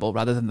from the Bible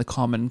rather than the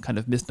common kind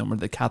of misnomer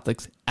that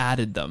Catholics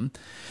added them.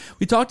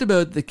 We talked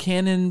about the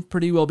canon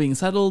pretty well being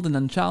settled and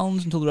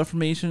unchallenged until the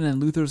Reformation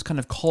and Luther's kind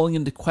of calling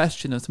into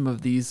question of some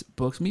of these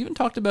books. And we even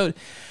talked about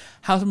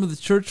how some of the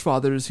church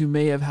fathers who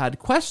may have had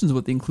questions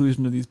about the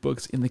inclusion of these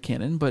books in the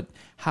canon, but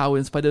how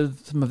in spite of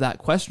some of that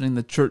questioning,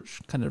 the church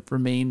kind of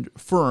remained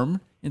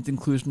firm in its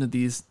inclusion of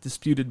these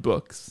disputed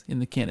books in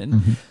the canon.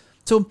 Mm-hmm.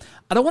 So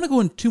I don't want to go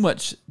in too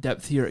much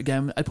depth here.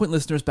 Again, I point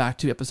listeners back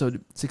to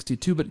episode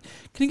 62, but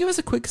can you give us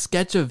a quick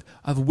sketch of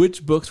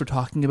which books we're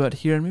talking about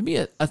here, and maybe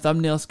a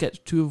thumbnail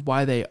sketch too of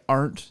why they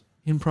aren't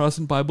in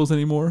Protestant Bibles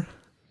anymore?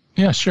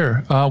 Yeah,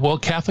 sure. Well,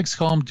 Catholics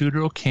call them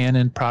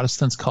Deuterocanon,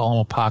 Protestants call them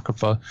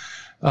Apocrypha.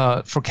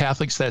 For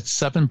Catholics, that's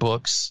 7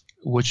 books,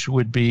 which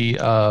would be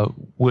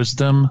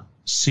Wisdom,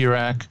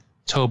 Sirach,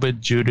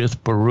 Tobit,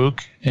 Judith,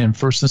 Baruch, and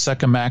 1st and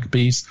 2nd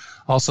Maccabees.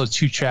 Also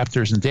 2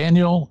 chapters in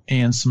Daniel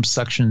and some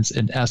sections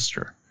in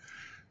Esther.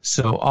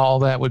 So all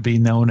that would be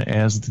known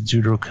as the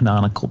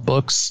Deuterocanonical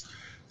books.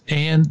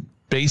 And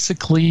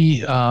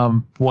basically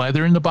why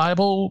they're in the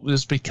Bible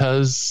is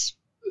because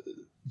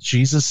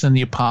Jesus and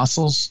the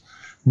apostles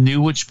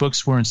knew which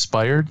books were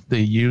inspired.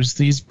 They used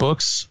these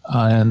books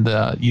and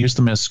used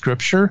them as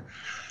scripture.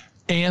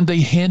 And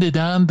they handed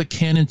on the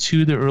canon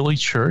to the early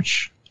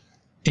church.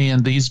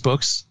 And these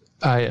books,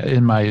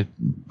 in my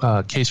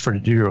case for the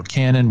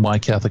Deuterocanon, why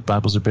Catholic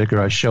Bibles are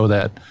bigger, I show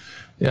that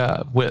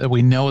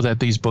we know that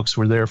these books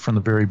were there from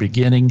the very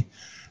beginning.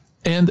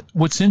 And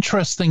what's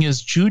interesting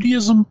is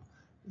Judaism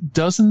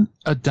doesn't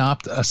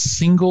adopt a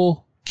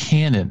single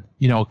canon,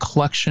 a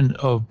collection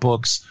of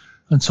books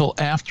until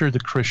after the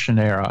Christian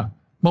era.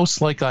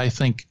 Most likely, I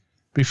think,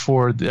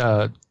 before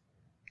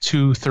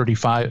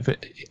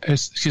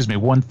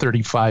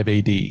 135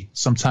 AD,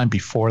 sometime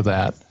before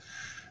that.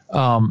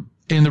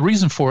 And the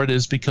reason for it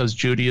is because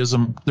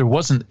Judaism, there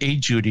wasn't a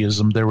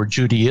Judaism, there were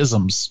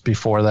Judaisms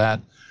before that.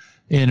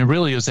 And it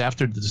really is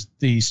after the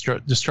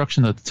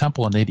destruction of the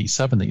temple in AD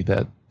 70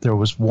 that there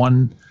was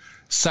one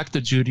sect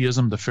of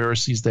Judaism, the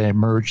Pharisees, that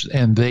emerged,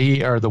 and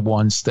they are the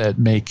ones that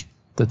make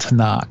the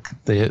Tanakh.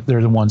 They're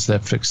the ones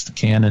that fix the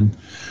canon.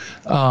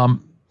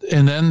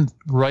 And then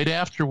right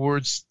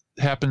afterwards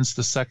happens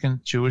the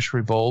Second Jewish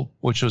Revolt,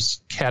 which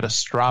was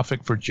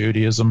catastrophic for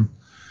Judaism.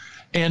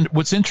 And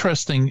what's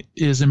interesting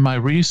is in my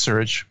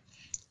research,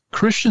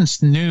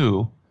 Christians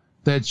knew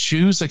that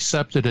Jews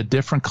accepted a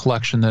different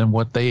collection than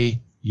what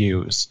they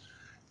use.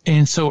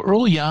 And so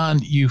early on,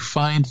 you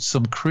find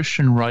some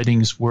Christian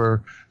writings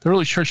where the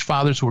early church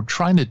fathers were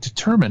trying to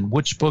determine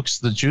which books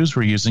the Jews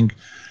were using.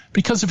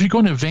 Because if you're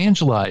going to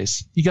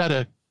evangelize, you got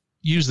to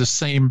use the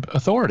same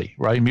authority,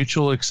 right?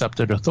 Mutually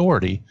accepted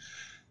authority.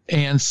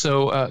 And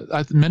so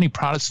many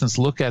Protestants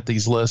look at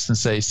these lists and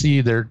say,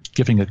 see, they're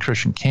giving a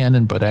Christian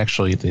canon, but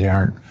actually they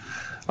aren't.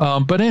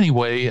 But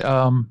anyway,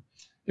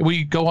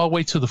 we go all the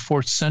way to the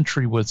 4th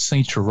century with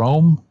St.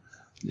 Jerome.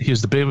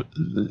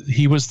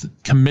 He was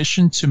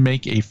commissioned to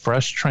make a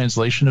fresh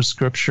translation of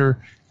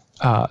Scripture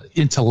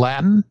into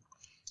Latin.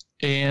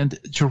 And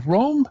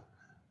Jerome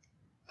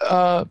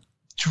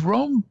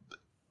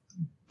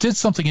did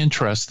something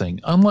interesting.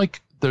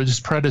 Unlike his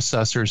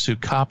predecessors who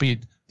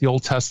copied the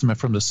Old Testament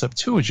from the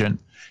Septuagint,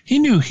 he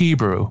knew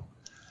Hebrew,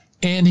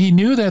 and he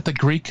knew that the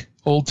Greek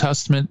Old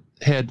Testament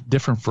had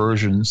different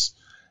versions,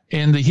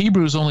 and the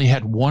Hebrews only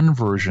had one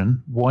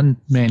version, one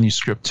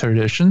manuscript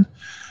tradition.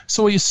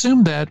 So he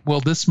assumed that, well,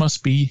 this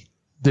must be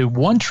the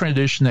one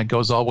tradition that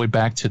goes all the way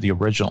back to the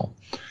original.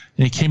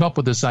 And he came up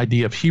with this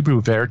idea of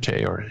Hebrew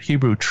verite, or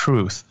Hebrew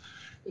truth.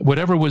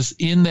 Whatever was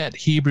in that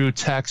Hebrew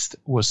text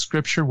was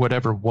Scripture,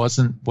 whatever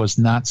wasn't was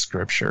not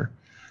Scripture.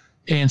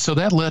 And so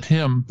that led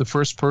him, the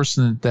first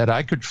person that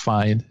I could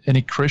find,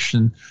 any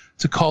Christian,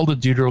 to call the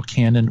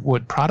Deuterocanon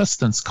what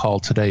Protestants call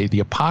today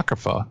the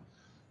Apocrypha.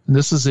 And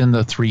this is in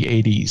the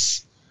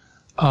 380s.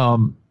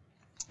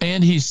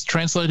 And he's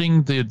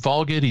translating the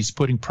Vulgate. He's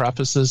putting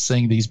prefaces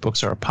saying these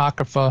books are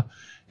Apocrypha.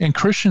 And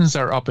Christians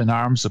are up in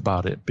arms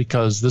about it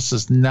because this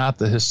is not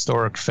the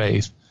historic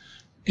faith.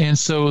 And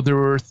so there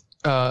were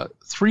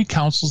 3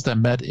 councils that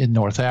met in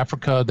North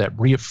Africa that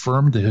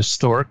reaffirmed the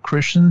historic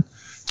Christian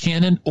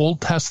canon,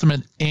 Old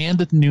Testament and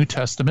the New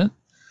Testament.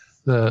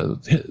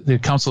 The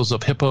councils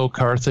of Hippo,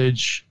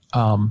 Carthage,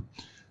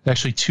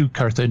 actually 2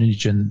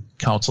 Carthaginian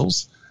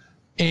councils.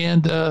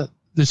 And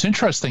it's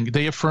interesting.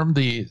 They affirmed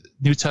the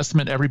New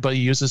Testament everybody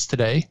uses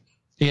today,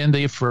 and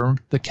they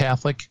affirmed the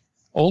Catholic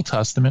Old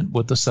Testament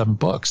with the 7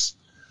 books.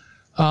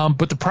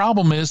 But the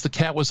problem is the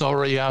cat was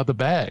already out of the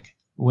bag.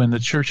 When the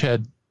church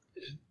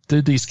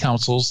did these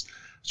councils,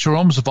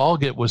 Jerome's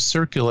Vulgate was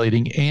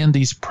circulating, and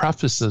these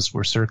prefaces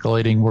were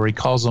circulating where he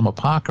calls them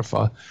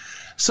Apocrypha.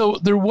 So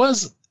there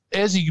was,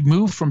 as you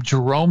move from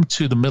Jerome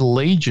to the Middle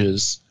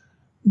Ages,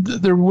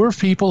 there were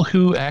people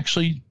who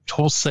actually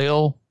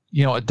wholesale,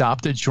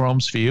 adopted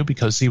Jerome's view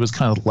because he was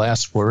kind of the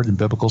last word in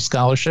biblical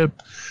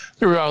scholarship.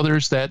 There were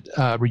others that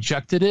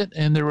rejected it,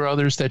 and there were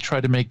others that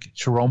tried to make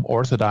Jerome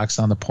orthodox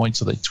on the point,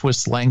 so they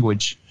twist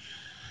language.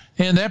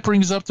 And that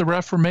brings up the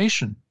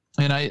Reformation.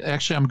 And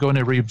I'm going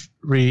to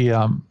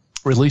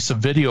release a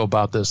video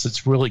about this.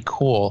 It's really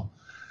cool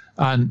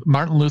on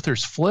Martin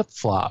Luther's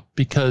flip-flop,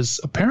 because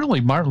apparently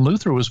Martin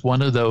Luther was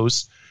one of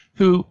those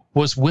who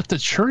was with the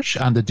church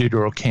on the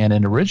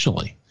Deuterocanon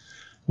originally.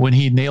 When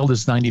he nailed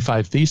his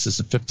 95 Theses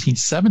in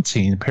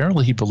 1517,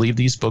 apparently he believed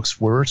these books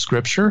were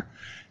Scripture.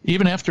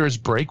 Even after his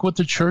break with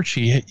the church,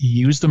 he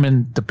used them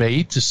in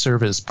debate to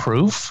serve as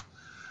proof.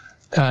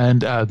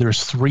 And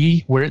there's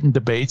 3 written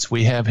debates.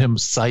 We have him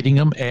citing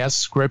them as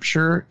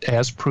Scripture,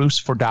 as proofs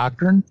for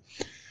doctrine.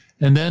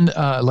 And then,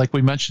 like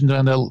we mentioned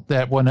on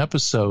that one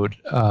episode,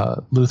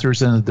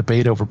 Luther's in a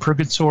debate over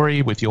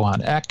purgatory with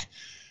Johann Eck.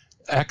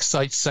 Eck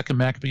cites 2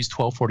 Maccabees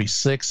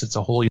 12:46. It's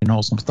a holy and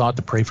wholesome thought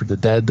to pray for the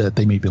dead that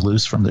they may be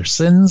loosed from their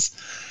sins.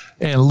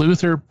 And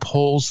Luther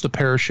pulls the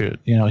parachute.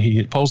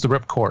 He pulls the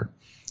ripcord.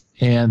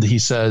 And he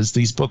says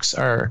these books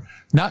are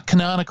not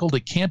canonical.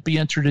 They can't be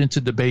entered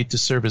into debate to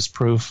serve as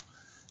proof.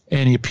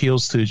 And he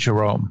appeals to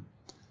Jerome.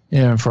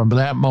 And from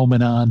that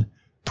moment on,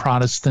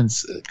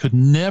 Protestants could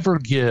never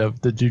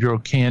give the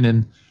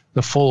Deuterocanon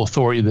the full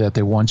authority that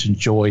they once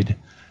enjoyed.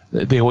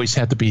 They always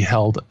had to be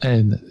held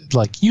in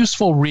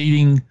useful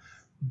reading,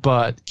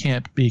 but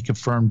can't be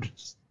confirmed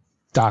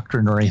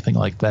doctrine or anything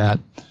like that.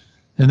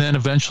 And then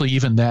eventually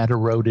even that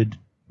eroded,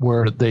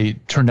 where they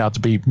turned out to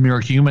be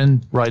mere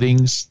human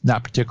writings,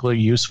 not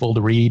particularly useful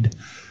to read.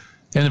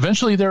 And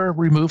eventually they're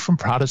removed from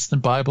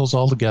Protestant Bibles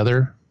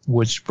altogether,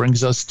 which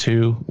brings us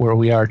to where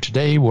we are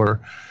today, where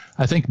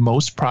I think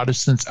most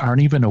Protestants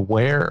aren't even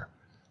aware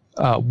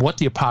what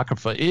the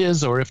Apocrypha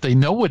is, or if they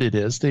know what it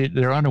is,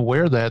 they're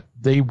unaware that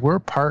they were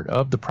part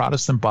of the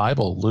Protestant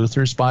Bible.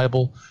 Luther's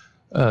Bible,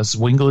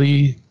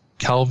 Zwingli,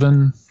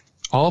 Calvin,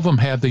 all of them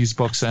had these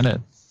books in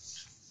it.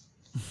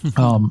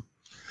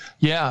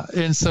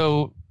 And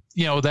so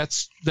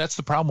that's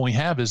the problem we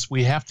have, is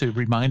we have to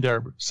remind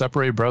our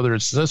separated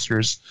brothers and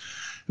sisters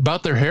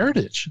about their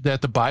heritage,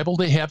 that the Bible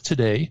they have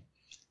today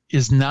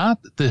is not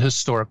the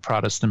historic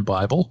Protestant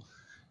Bible,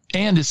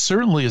 and it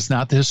certainly is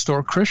not the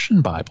historic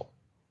Christian Bible,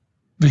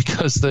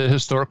 because the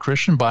historic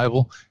Christian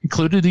Bible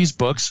included these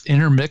books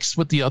intermixed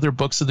with the other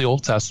books of the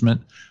Old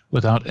Testament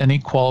without any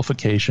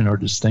qualification or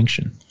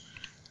distinction.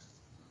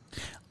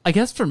 I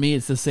guess for me,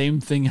 it's the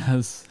same thing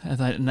as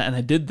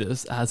I did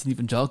this as an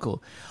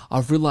evangelical,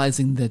 of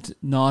realizing that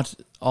not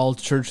all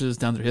churches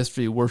down their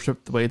history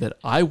worshiped the way that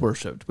I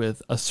worshiped,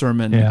 with a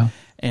sermon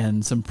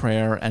and some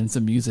prayer and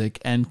some music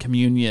and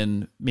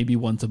communion maybe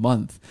once a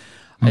month.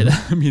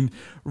 I mean,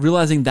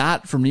 realizing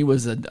that for me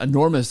was an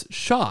enormous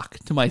shock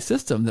to my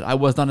system, that I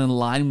was not in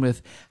line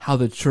with how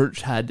the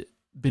church had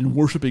been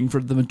worshiping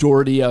for the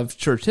majority of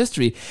church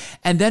history.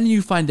 And then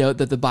you find out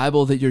that the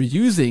Bible that you're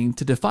using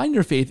to define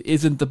your faith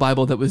isn't the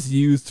Bible that was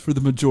used for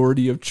the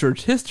majority of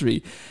church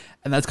history.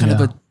 And that's kind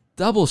of a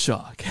double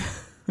shock.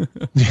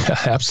 Yeah,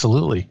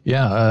 absolutely.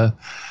 Yeah.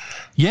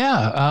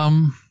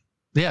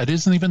 It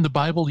isn't even the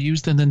Bible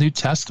used in the New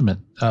Testament.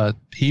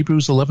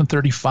 Hebrews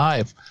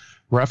 11:35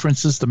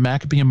 references the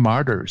Maccabean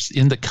martyrs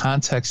in the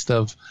context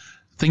of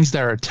things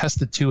that are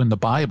attested to in the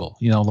Bible,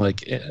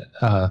 like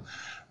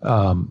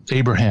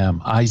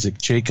Abraham, Isaac,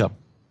 Jacob,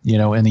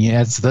 and he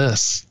adds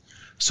this.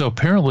 So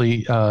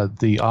apparently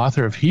the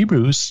author of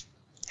Hebrews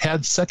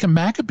had Second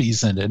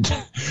Maccabees in it,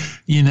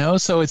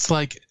 so it's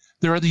like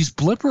there are these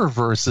blipper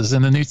verses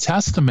in the New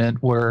Testament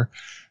where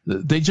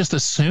they just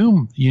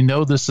assume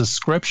this is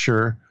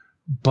scripture,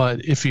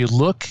 but if you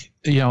look,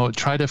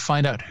 try to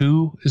find out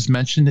who is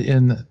mentioned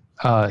in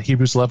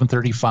Hebrews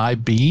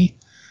 11:35b,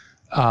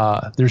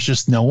 there's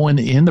just no one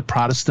in the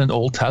Protestant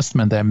Old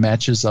Testament that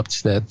matches up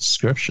to that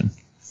description.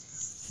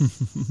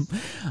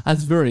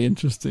 That's very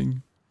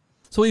interesting.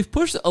 So we've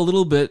pushed a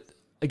little bit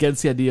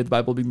against the idea of the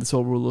Bible being the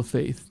sole rule of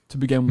faith to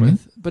begin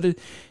with, but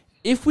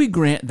if we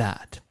grant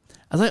that,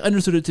 as I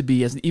understood it to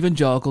be as an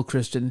evangelical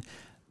Christian,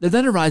 there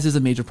then arises a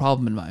major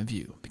problem in my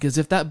view. Because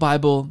if that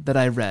Bible that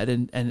I read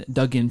and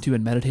dug into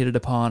and meditated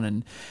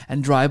upon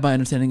and drive my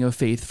understanding of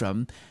faith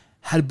from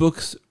had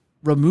books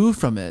removed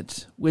from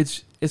it,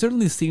 which it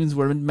certainly seems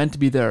were meant to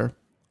be there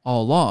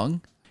all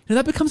along,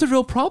 that becomes a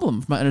real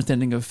problem for my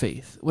understanding of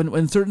faith.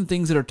 When certain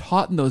things that are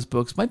taught in those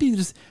books might be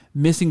just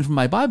missing from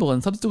my Bible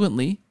and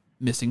subsequently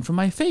missing from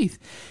my faith.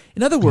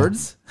 In other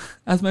words,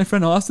 as my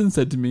friend Austin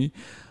said to me,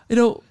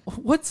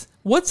 what's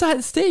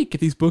at stake if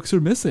these books are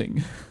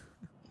missing?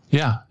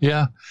 Yeah.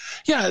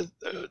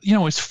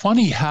 It's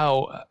funny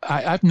how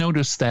I've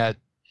noticed that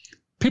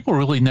people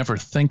really never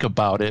think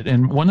about it.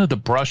 And one of the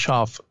brush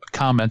off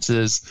comments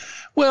is,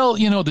 well,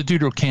 the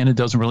Deuterocanon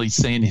doesn't really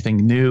say anything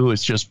new. It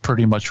just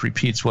pretty much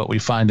repeats what we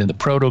find in the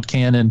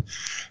Proto-Canon.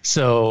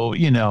 So,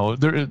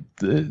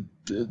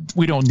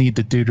 we don't need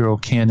the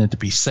Deuterocanon to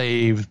be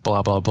saved,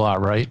 blah, blah, blah,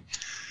 right?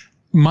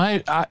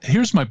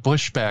 Here's my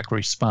pushback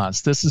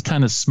response. This is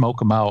kind of smoke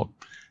them out.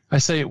 I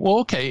say, well,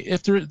 okay,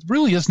 if there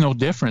really is no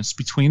difference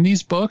between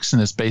these books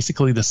and it's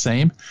basically the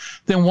same,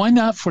 then why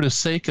not, for the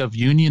sake of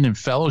union and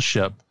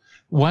fellowship,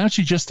 why don't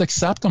you just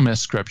accept them as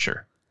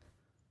scripture?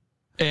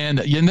 And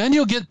then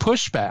you'll get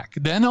pushback.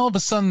 Then all of a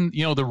sudden,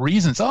 the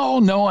reasons, oh,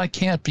 no, I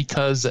can't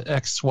because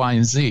X, Y,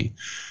 and Z.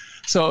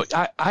 So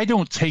I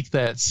don't take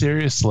that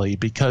seriously,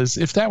 because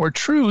if that were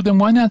true, then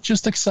why not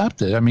just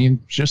accept it? I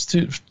mean, just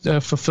to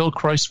fulfill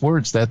Christ's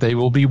words that they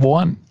will be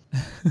one.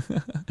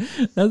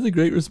 That's a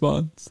great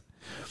response.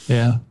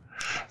 Yeah.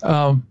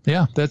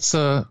 That's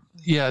the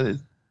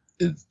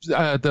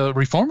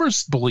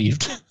Reformers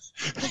believed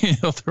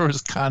there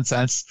was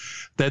contents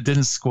that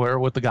didn't square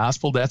with the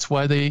gospel. That's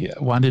why they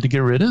wanted to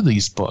get rid of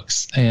these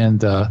books.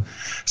 And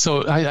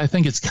so I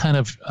think it's kind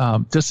of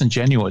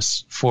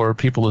disingenuous for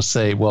people to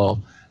say,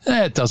 well,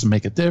 it doesn't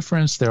make a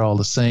difference. They're all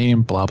the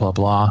same, blah, blah,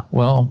 blah.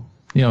 Well,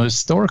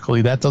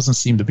 historically, that doesn't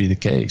seem to be the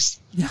case.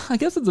 Yeah, I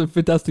guess that's a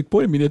fantastic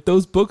point. I mean, if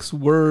those books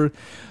were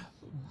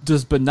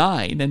just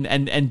benign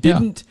and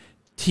didn't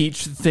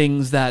teach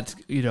things that,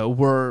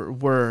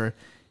 were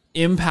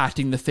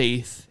impacting the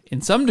faith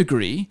in some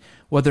degree,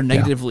 whether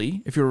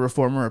negatively if you're a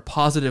reformer or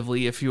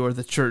positively if you're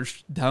the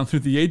church down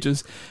through the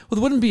ages, well,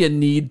 there wouldn't be a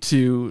need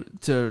to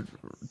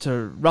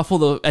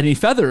ruffle any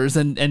feathers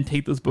and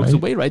take those books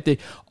away, right? They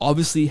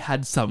obviously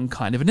had some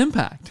kind of an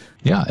impact.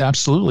 Yeah,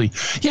 absolutely.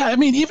 Yeah, I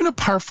mean, even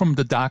apart from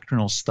the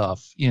doctrinal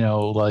stuff,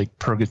 like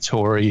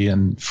purgatory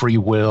and free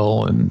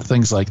will and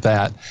things like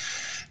that,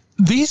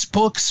 these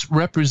books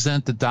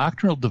represent the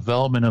doctrinal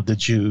development of the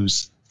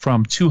Jews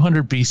from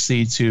 200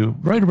 BC to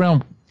right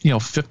around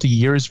 50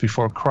 years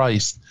before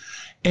Christ.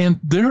 And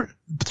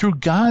through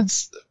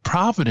God's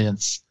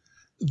providence,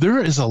 there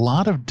is a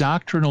lot of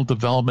doctrinal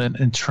development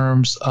in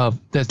terms of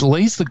that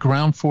lays the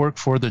groundwork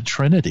for the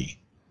Trinity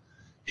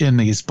in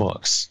these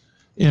books.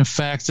 In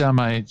fact, on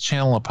my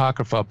channel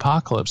Apocrypha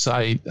Apocalypse,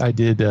 I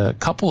did a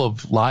couple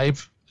of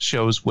live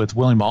shows with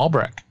William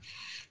Albrecht.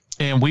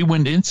 And we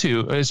went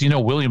into, as you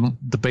know, William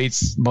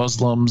debates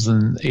Muslims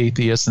and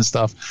atheists and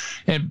stuff,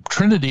 and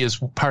Trinity is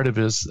part of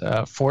his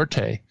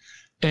forte.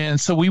 And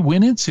so we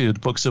went into the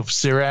books of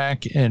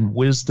Sirach and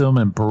Wisdom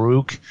and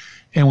Baruch,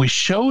 and we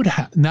showed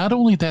not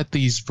only that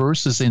these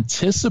verses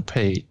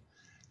anticipate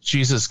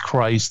Jesus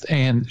Christ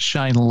and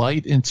shine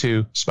light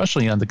into,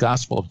 especially on the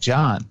Gospel of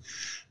John,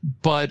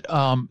 but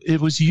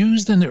it was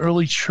used in the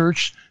early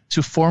church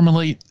to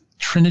formulate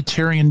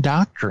Trinitarian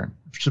doctrine,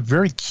 which are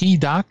very key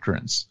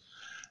doctrines.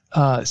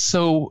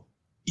 So,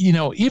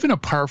 even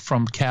apart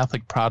from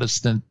Catholic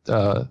Protestant,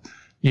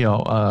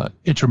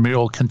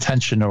 intramural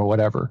contention or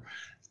whatever,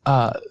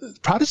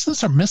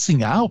 Protestants are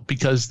missing out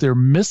because they're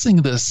missing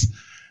this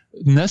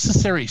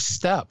necessary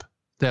step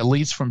that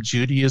leads from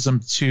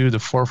Judaism to the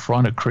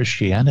forefront of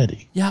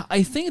Christianity. Yeah,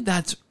 I think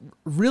that's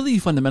really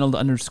fundamental to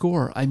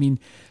underscore. I mean,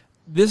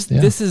 This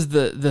is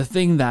the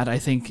thing that I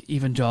think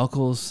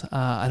evangelicals,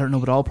 I don't know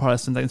about all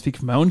Protestants, I can speak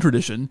from my own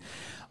tradition,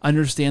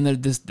 understand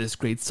that this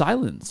great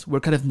silence where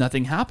kind of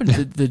nothing happened.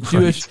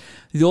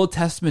 The Old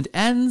Testament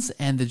ends,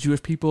 and the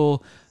Jewish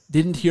people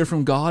didn't hear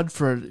from God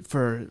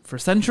for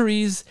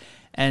centuries,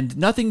 and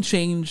nothing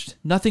changed,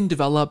 nothing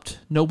developed,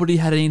 nobody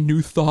had any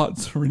new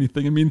thoughts or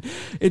anything. I mean,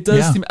 it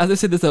does seem, as I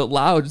say this out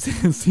loud,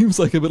 it seems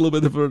like a little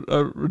bit of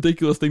a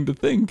ridiculous thing to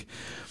think.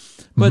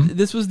 But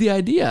this was the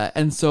idea.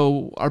 And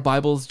so our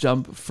Bibles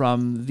jump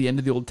from the end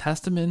of the Old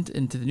Testament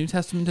into the New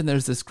Testament, and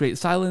there's this great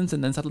silence,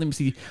 and then suddenly we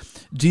see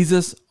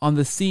Jesus on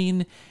the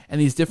scene,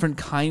 and these different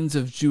kinds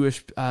of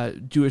Jewish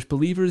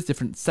believers,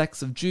 different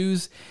sects of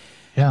Jews.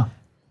 Yeah.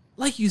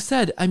 Like you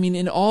said, I mean,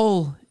 in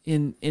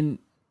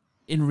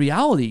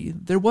reality,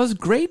 there was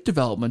great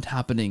development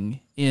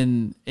happening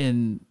in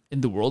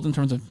the world in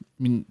terms of,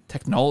 I mean,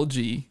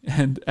 technology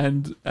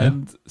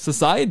and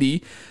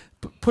society.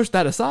 Push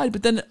that aside,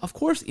 but then, of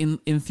course, in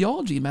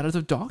theology, matters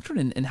of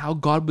doctrine and how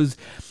God was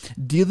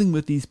dealing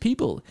with these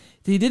people.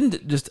 He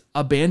didn't just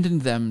abandon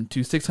them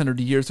to 600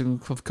 years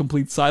of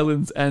complete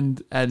silence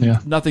and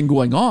nothing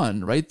going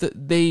on, right?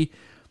 They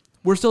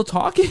were still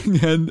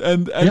talking and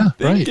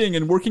thinking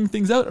and working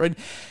things out, right?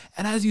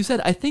 And as you said,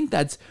 I think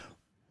that's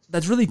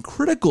really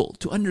critical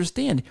to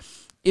understand.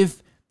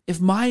 If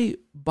my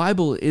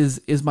Bible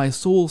is my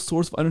sole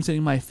source of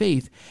understanding my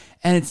faith,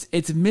 and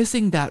it's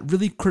missing that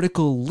really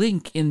critical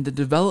link in the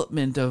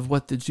development of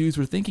what the Jews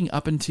were thinking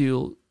up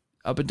until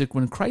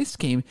when Christ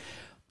came,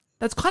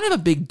 that's kind of a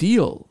big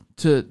deal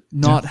to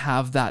not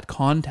have that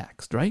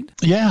context, right?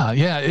 Yeah.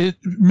 It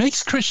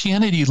makes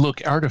Christianity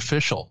look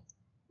artificial,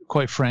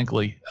 quite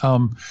frankly.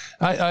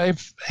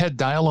 I've had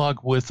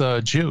dialogue with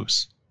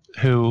Jews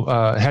who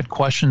had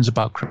questions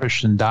about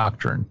Christian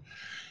doctrine.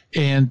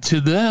 And to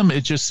them,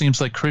 it just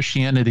seems like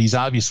Christianity is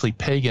obviously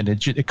pagan.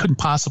 It couldn't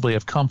possibly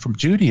have come from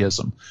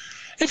Judaism.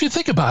 If you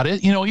think about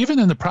it, even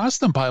in the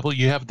Protestant Bible,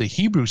 you have the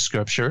Hebrew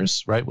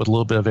scriptures, right, with a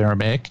little bit of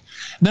Aramaic.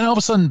 And then all of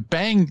a sudden,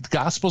 bang, the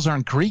Gospels are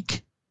in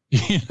Greek.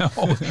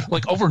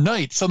 Like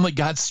overnight, suddenly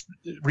God's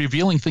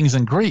revealing things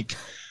in Greek.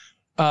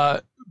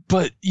 But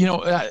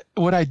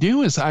what I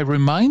do is I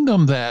remind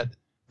them that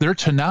their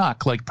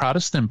Tanakh, like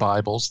Protestant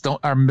Bibles,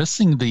 are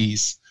missing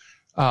these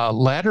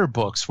latter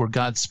books where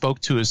God spoke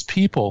to his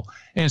people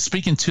and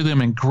speaking to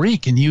them in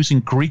Greek and using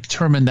Greek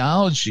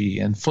terminology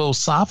and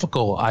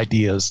philosophical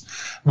ideas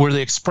where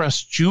they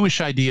express Jewish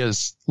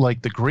ideas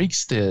like the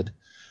Greeks did.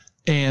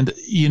 And,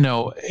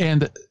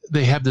 and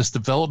they have this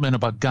development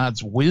about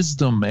God's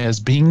wisdom as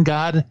being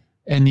God.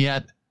 And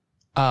yet,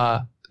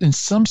 in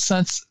some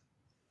sense,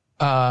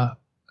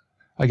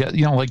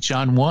 like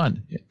John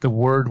 1, the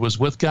Word was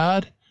with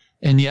God,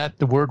 and yet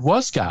the Word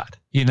was God,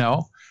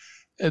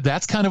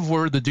 That's kind of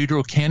where the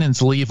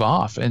Deuterocanons leave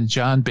off. And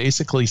John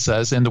basically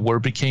says, and the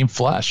Word became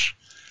flesh.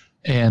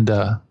 And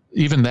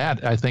even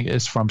that, I think,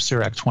 is from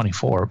Sirach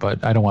 24,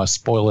 but I don't want to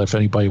spoil it if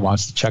anybody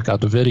wants to check out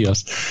the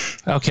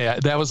videos. Okay,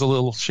 that was a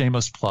little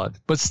shameless plug.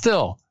 But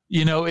still,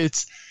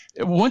 it's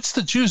once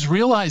the Jews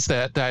realize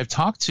that I've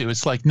talked to,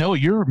 it's like, no,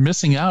 you're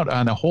missing out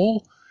on a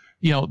whole,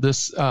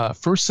 this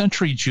first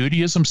century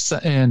Judaism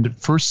and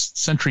first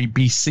century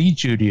BC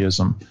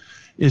Judaism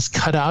is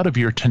cut out of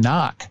your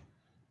Tanakh.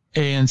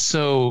 And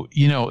so,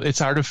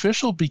 it's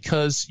artificial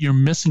because you're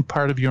missing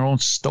part of your own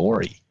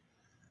story.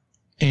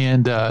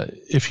 And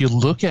if you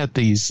look at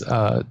these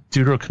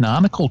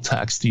deuterocanonical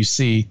texts, you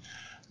see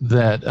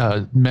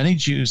that many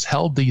Jews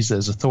held these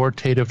as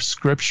authoritative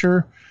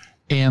scripture,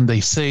 and they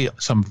say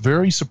some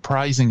very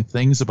surprising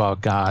things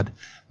about God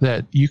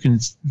that you can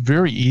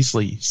very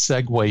easily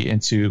segue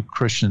into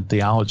Christian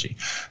theology.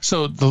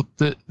 So the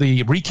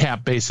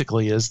recap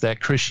basically is that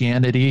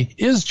Christianity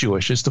is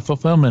Jewish. It's the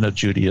fulfillment of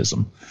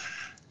Judaism.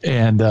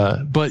 And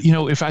but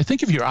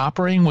if you're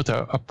operating with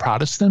a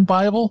Protestant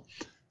Bible,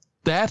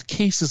 that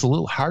case is a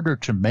little harder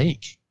to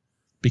make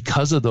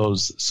because of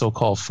those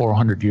so-called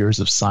 400 years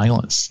of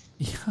silence.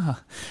 Yeah,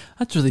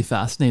 that's really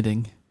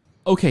fascinating.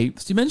 Okay,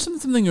 so you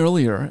mentioned something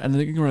earlier, and I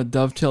think you're going to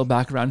dovetail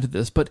back around to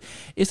this, but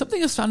if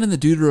something is found in the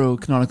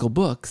deuterocanonical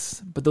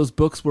books, but those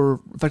books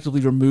were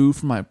effectively removed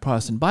from my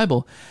Protestant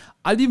Bible,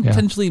 I'd be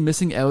potentially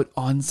missing out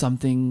on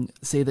something,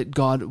 say, that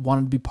God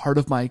wanted to be part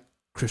of my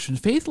Christian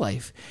faith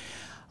life.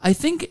 I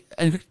think,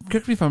 and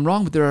correct me if I'm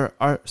wrong, but there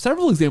are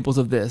several examples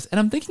of this, and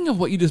I'm thinking of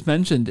what you just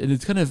mentioned, and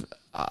it's kind of,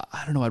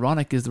 I don't know,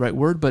 ironic is the right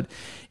word, but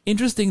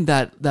interesting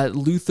that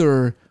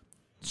Luther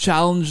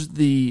challenged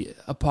the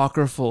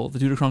apocryphal, the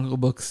deuterocanonical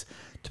books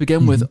to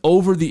begin with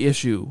over the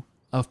issue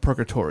of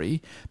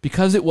purgatory,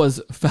 because it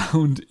was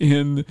found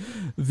in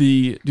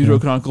the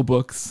deuterocanonical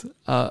books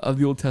of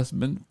the Old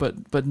Testament,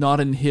 but not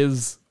in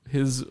his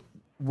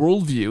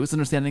worldview, his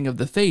understanding of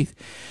the faith.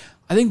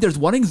 I think there's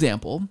one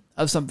example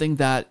of something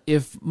that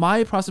if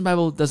my Protestant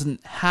Bible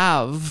doesn't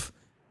have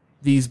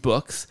these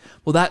books,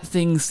 well, that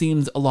thing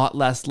seems a lot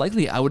less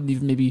likely. I wouldn't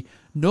even maybe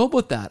know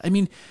about that. I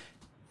mean,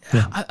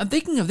 I'm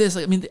thinking of this.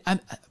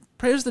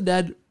 Prayers to the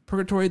dead,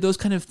 purgatory, those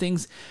kind of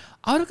things.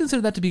 I would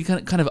consider that to be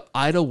kind of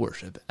idol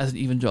worship as an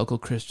evangelical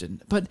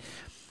Christian. But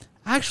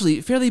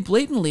actually, fairly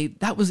blatantly,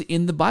 that was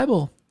in the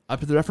Bible up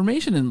to the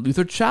Reformation, and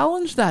Luther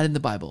challenged that in the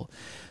Bible.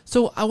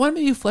 So I want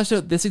to maybe flesh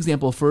out this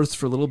example first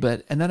for a little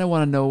bit, and then I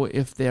want to know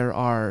if there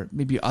are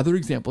maybe other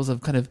examples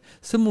of kind of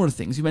similar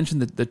things. You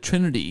mentioned that the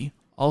Trinity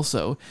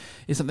also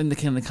is something that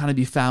can kind of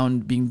be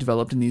found being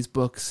developed in these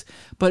books.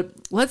 But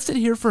let's sit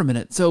here for a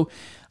minute. So,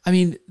 I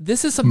mean,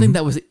 this is something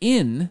that was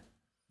in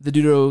the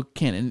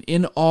Deuterocanon,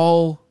 in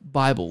all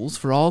Bibles,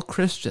 for all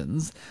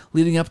Christians,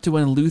 leading up to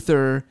when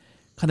Luther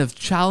kind of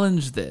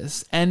challenged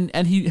this. And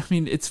he, I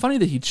mean, it's funny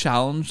that he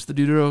challenged the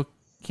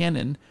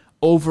Deuterocanon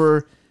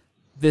over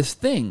this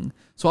thing.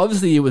 So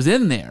obviously it was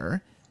in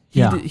there.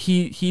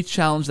 He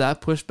challenged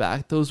that, pushed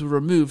back, those were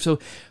removed. So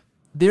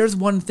there's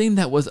one thing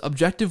that was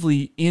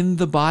objectively in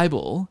the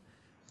Bible,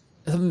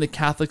 something that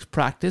Catholics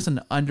practice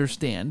and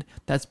understand,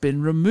 that's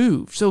been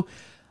removed. So,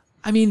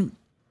 I mean,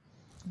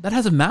 that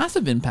has a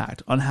massive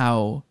impact on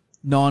how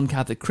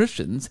non-Catholic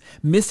Christians,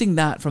 missing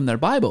that from their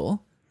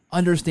Bible,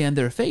 understand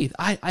their faith.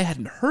 I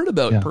hadn't heard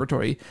about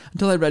purgatory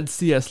until I read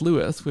C.S.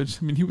 Lewis,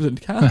 which, I mean, he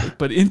wasn't Catholic,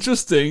 but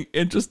interesting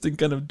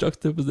kind of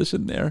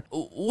juxtaposition there.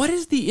 What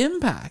is the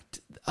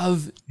impact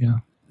of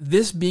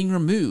this being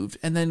removed,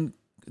 and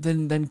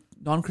then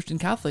non-Christian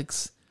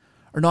Catholics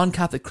or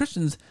non-Catholic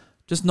Christians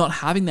just not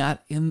having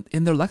that in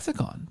their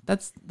lexicon?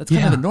 That's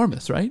kind of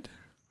enormous, right?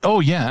 Oh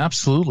yeah,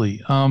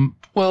 absolutely.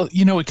 Well,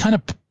 you know, it kind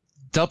of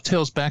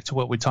dovetails back to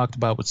what we talked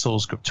about with Sola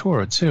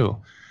Scriptura too.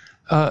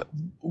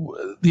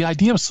 The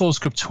idea of Sola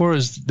Scriptura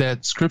is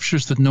that Scripture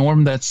is the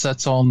norm that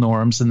sets all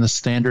norms and the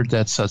standard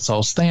that sets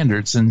all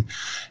standards.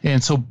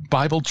 And so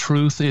Bible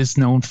truth is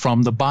known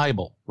from the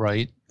Bible,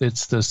 right?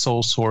 It's the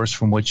sole source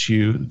from which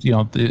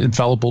the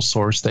infallible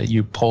source that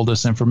you pull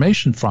this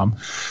information from.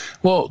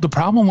 Well, the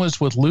problem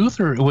was with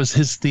Luther, it was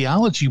his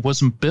theology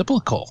wasn't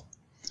biblical.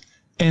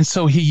 And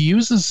so he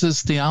uses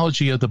his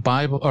theology of the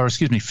Bible,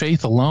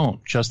 faith alone,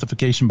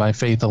 justification by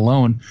faith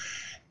alone,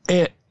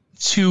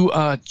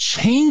 to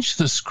change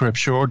the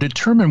Scripture or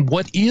determine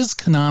what is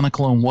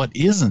canonical and what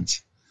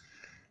isn't.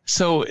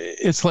 So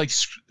it's like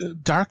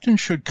doctrine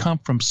should come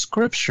from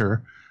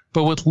Scripture,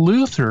 but with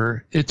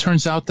Luther, it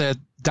turns out that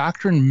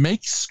doctrine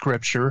makes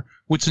Scripture,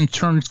 which in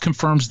turn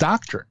confirms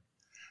doctrine.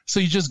 So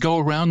you just go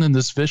around in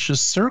this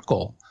vicious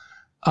circle.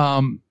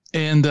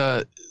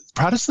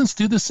 Protestants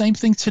do the same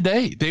thing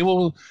today.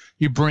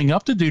 You bring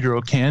up the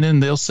Deuterocanon,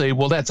 and they'll say,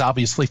 well, that's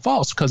obviously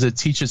false because it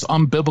teaches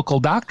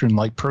unbiblical doctrine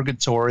like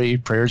purgatory,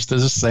 prayers to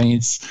the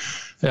saints,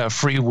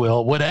 free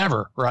will,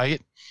 whatever,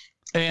 right?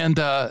 And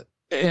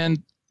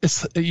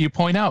you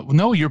point out,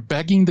 no, you're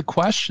begging the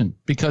question,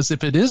 because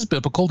if it is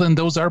biblical, then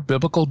those are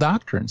biblical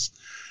doctrines.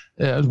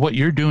 What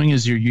you're doing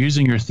is you're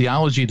using your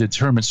theology to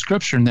determine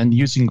Scripture, and then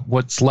using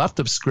what's left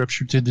of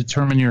Scripture to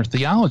determine your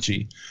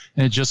theology,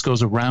 and it just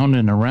goes around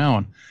and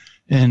around.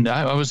 And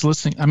I'm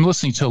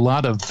listening to a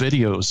lot of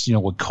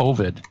videos, with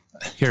COVID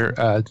here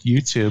at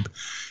YouTube,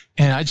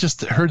 and I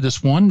just heard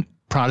this one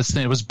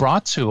Protestant, it was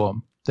brought to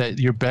him that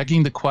you're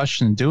begging the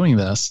question doing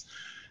this,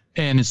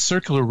 and it's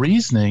circular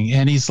reasoning,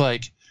 and he's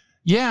like,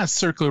 yeah, it's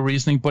circular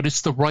reasoning, but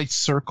it's the right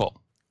circle.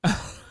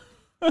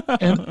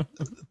 And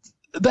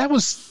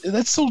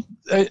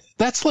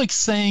that's like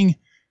saying,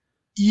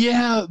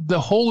 yeah, the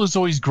whole is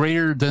always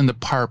greater than the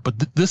part,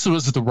 but this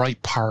was the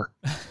right part.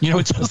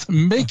 It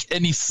doesn't make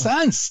any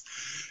sense,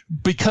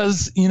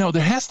 because,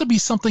 there has to be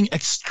something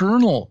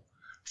external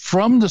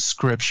from the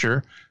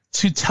Scripture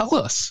to tell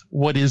us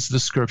what is the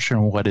Scripture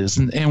and what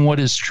isn't, and what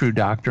is true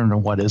doctrine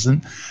and what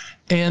isn't.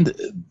 And,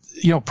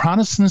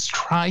 Protestants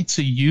try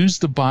to use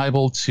the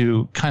Bible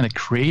to kind of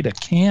create a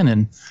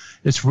canon.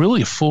 It's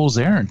really a fool's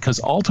errand, because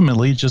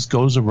ultimately it just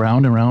goes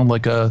around and around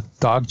like a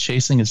dog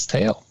chasing its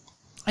tail.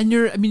 And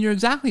you're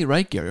exactly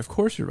right, Gary. Of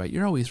course you're right.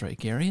 You're always right,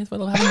 Gary. That's why I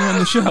love having you on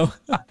the show.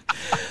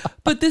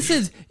 But this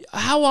is,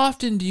 how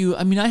often do you,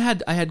 I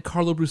had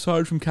Carlo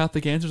Broussard from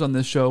Catholic Answers on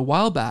this show a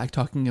while back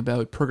talking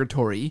about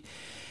purgatory.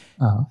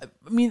 Uh-huh.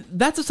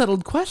 That's a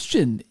settled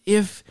question.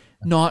 If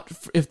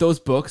those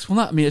books,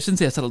 I shouldn't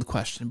say a settled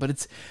question, but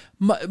it's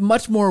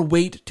much more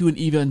weight to an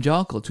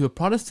evangelical, to a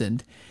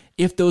Protestant,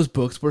 if those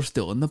books were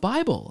still in the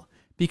Bible.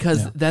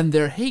 Because then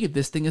they're, hey,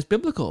 this thing is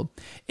biblical.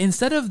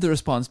 Instead of the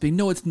response being,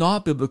 no, it's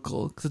not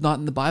biblical because it's not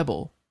in the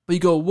Bible. But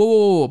you go,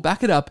 whoa,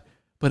 back it up.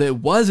 But it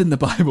was in the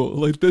Bible.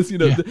 Like this,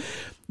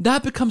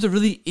 that becomes a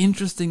really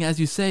interesting,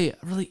 as you say, a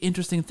really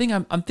interesting thing.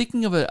 I'm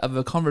thinking of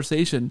a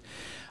conversation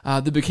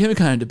that became a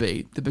kind of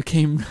debate, that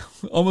became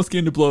almost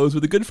came to blows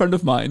with a good friend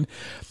of mine.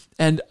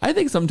 And I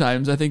think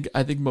sometimes, I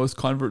think most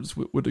converts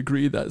would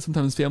agree that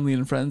sometimes family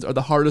and friends are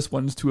the hardest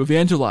ones to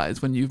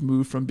evangelize when you've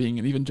moved from being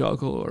an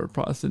evangelical or a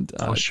Protestant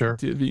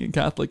to being a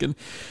Catholic. And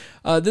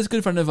this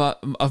good friend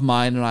of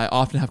mine and I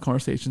often have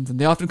conversations, and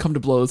they often come to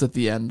blows at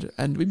the end.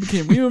 And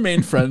we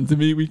remained friends, and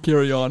we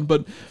carry on.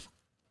 But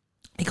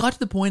it got to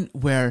the point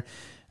where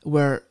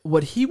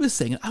what he was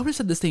saying, and I would have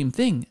said the same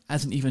thing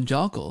as an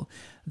evangelical,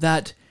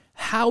 that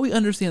how we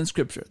understand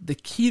Scripture, the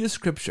key to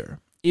Scripture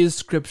is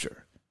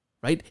Scripture.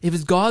 Right? If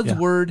it's God's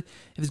word,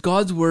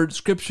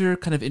 Scripture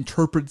kind of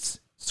interprets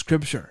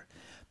Scripture.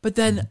 But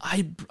then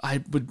I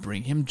would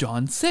bring him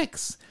John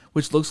 6,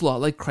 which looks a lot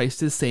like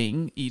Christ is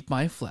saying, eat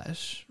my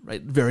flesh,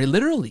 right? Very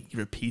literally. He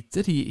repeats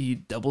it. He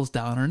doubles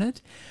down on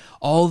it.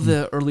 All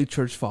the early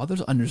church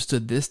fathers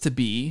understood this to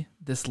be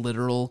this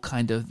literal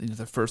kind of,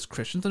 the first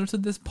Christians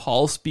understood this.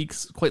 Paul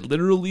speaks quite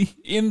literally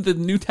in the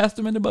New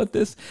Testament about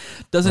this.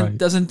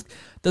 Doesn't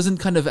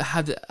kind of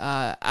have to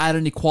add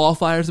any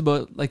qualifiers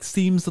about like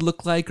seems to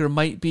look like or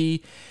might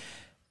be.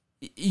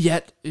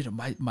 Yet,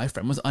 my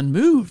friend was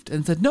unmoved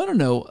and said,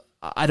 no,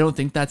 I don't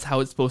think that's how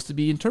it's supposed to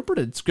be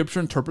interpreted. Scripture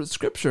interprets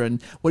Scripture,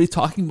 and what he's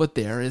talking about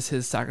there is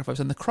his sacrifice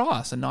on the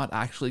cross, and not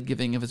actually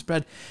giving of his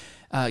bread,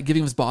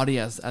 giving of his body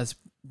as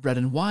bread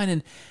and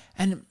wine.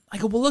 And I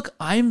go, well, look,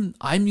 I'm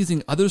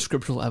using other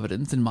scriptural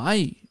evidence in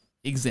my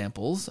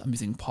examples. I'm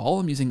using Paul.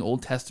 I'm using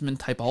Old Testament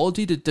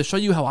typology to show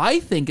you how I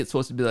think it's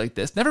supposed to be like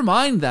this. Never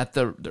mind that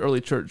the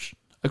early church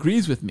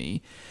agrees with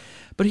me,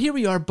 but here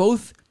we are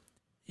both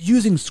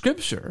using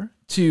Scripture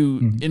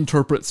to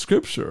interpret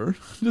Scripture,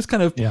 just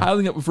kind of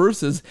piling up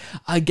verses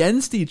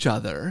against each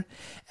other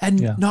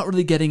and not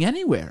really getting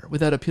anywhere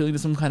without appealing to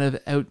some kind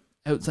of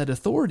outside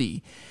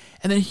authority.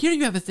 And then here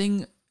you have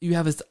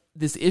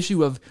this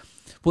issue of,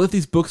 well, if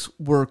these books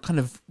were kind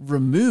of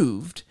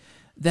removed,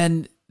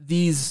 then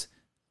these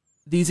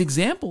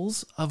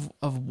examples of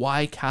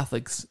why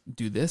Catholics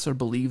do this or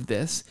believe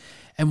this,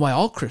 and why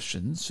all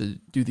Christians should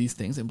do these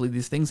things and believe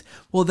these things,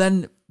 well,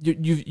 then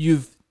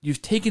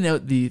you've taken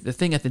out the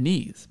thing at the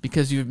knees,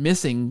 because you're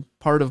missing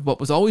part of what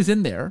was always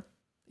in there.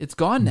 It's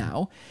gone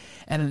now.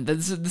 And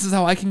this is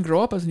how I can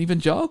grow up as an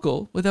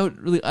evangelical without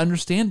really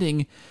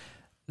understanding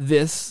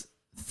this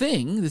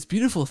thing, this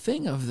beautiful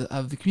thing of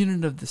the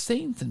communion of the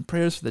saints and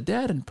prayers for the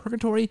dead and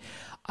purgatory.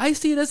 I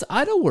see it as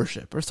idol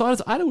worship, or saw it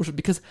as idol worship,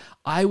 because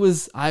I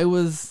was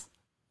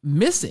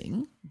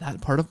missing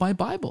that part of my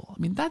Bible. I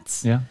mean,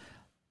 that's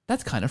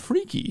kind of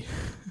freaky.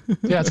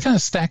 Yeah, it's kind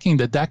of stacking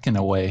the deck in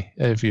a way.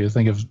 If you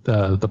think of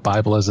the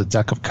Bible as a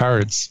deck of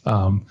cards,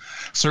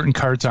 certain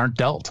cards aren't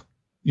dealt.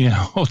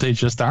 They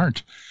just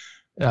aren't.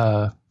 We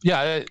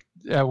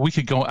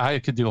could go. I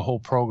could do a whole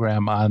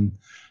program on,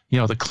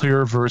 the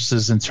clear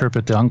verses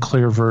interpret the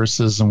unclear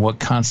verses and what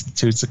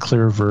constitutes a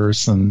clear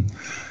verse, and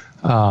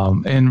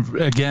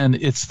again,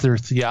 it's their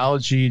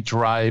theology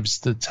drives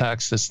the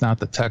text. It's not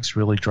the text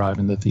really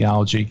driving the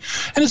theology,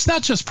 and it's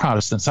not just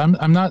Protestants.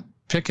 I'm not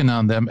picking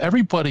on them.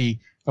 Everybody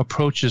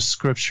approaches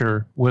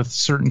Scripture with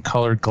certain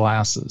colored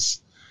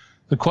glasses.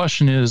 The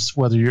question is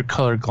whether your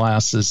colored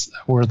glasses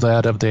were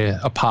that of the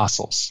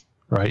apostles,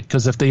 right?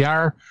 Because if they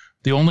are,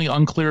 the only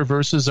unclear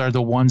verses are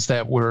the ones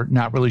that we're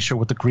not really sure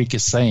what the Greek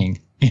is saying.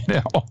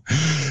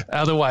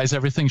 Otherwise,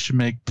 everything should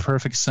make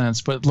perfect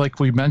sense. But like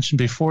we mentioned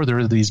before, there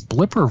are these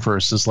blipper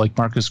verses, like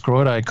Marcus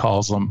Grodi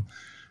calls them,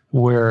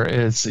 where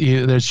it's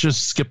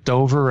just skipped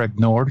over,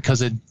 ignored,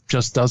 because it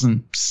just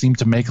doesn't seem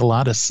to make a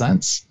lot of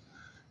sense.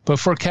 But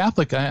for a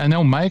Catholic, I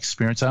know my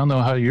experience. I don't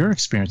know how your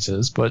experience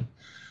is, but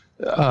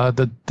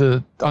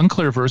the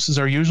unclear verses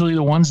are usually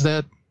the ones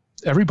that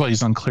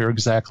everybody's unclear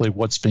exactly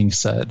what's being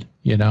said.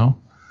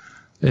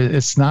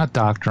 It's not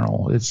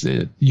doctrinal.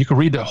 You can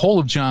read the whole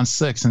of John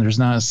 6, and there's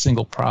not a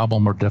single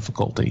problem or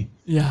difficulty.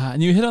 Yeah,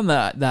 and you hit on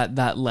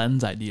that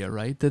lens idea,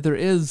 right? That there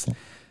is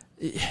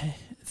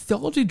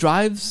theology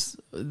drives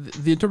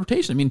the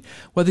interpretation. I mean,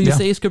 whether you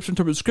say Scripture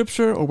interprets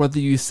Scripture, or whether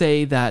you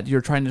say that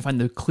you're trying to find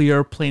the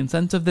clear, plain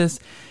sense of this,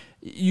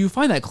 you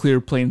find that clear,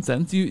 plain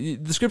sense. The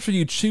Scripture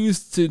you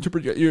choose to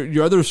interpret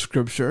your other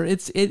Scripture,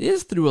 it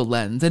is through a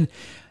lens, and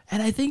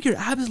I think you're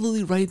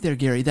absolutely right there,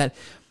 Gary. That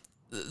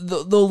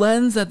the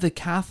lens that the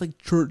Catholic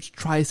Church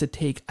tries to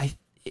take,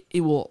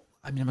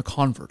 I'm a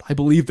convert. I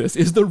believe this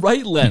is the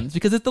right lens,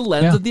 because it's the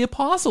lens of the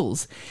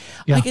apostles.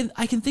 Yeah.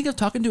 I can think of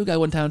talking to a guy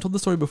one time. I told the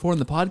story before in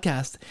the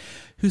podcast,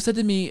 who said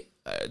to me,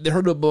 they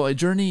heard about my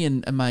journey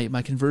and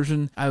my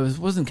conversion. I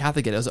wasn't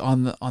Catholic yet. I was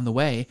on the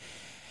way.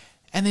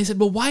 And they said,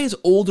 well, why is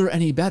older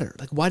any better?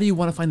 Like, why do you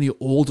want to find the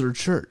older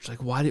church? Like,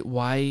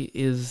 why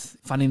is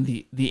finding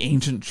the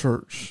ancient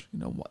church,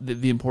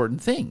 the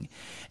important thing?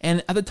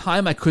 And at the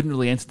time, I couldn't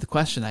really answer the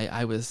question.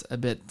 I was a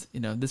bit,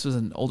 this was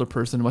an older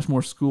person, much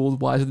more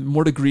schooled, wise,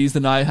 more degrees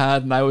than I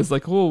had. And I was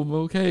like,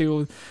 oh, okay,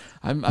 well,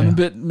 I'm a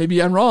bit,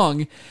 maybe I'm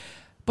wrong.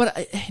 But,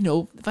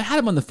 if I had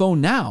him on the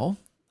phone now,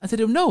 I said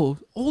to him, no,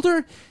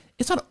 older,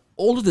 it's not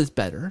older that's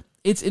better.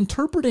 It's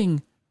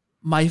interpreting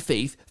my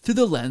faith through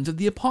the lens of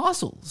the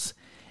apostles.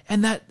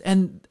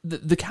 And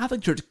the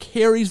Catholic Church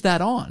carries that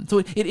on. So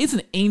it is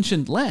an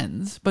ancient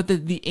lens, but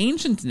the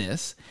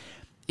ancientness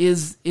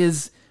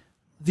is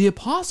the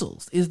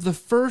apostles, is the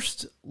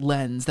first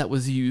lens that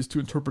was used to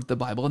interpret the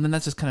Bible, and then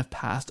that's just kind of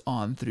passed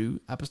on through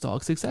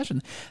apostolic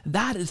succession.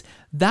 That is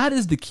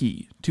the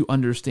key to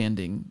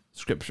understanding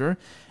Scripture.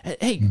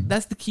 Hey,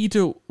 that's the key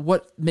to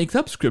what makes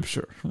up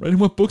Scripture, right? And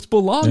what books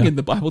belong in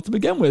the Bible to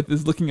begin with,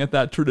 is looking at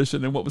that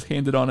tradition and what was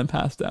handed on and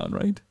passed down,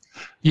 right?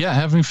 Yeah,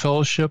 having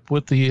fellowship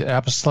with the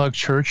Apostolic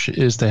Church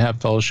is to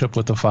have fellowship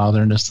with the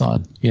Father and the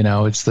Son.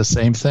 It's the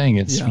same thing.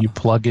 You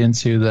plug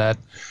into that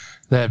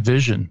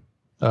vision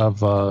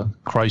of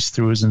Christ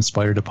through his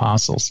inspired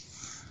apostles.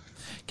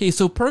 Okay,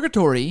 so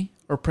purgatory,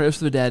 or prayers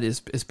for the dead is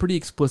pretty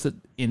explicit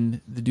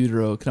in the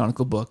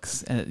Deuterocanonical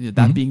books, and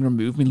that being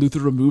removed. I mean, Luther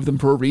removed them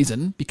for a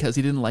reason, because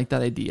he didn't like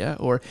that idea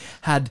or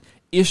had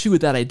issue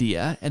with that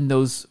idea, and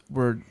those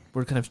were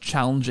kind of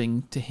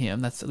challenging to him.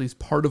 That's at least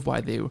part of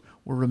why they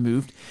were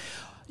removed.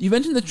 You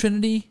mentioned the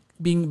Trinity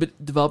being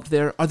developed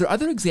there. Are there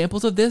other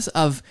examples of this,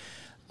 of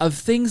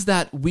things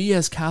that we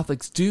as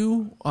Catholics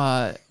do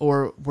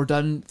or were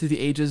done through the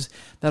ages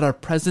that are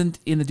present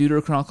in the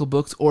Deuterocanonical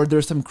books, or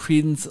there's some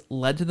credence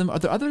led to them? Are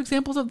there other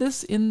examples of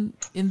this in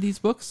these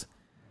books?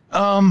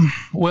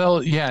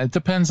 Well, yeah, it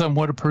depends on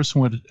what a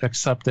person would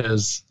accept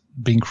as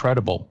being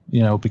credible,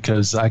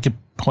 because I could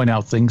point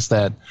out things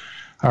that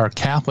are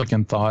Catholic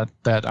in thought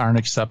that aren't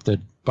accepted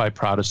by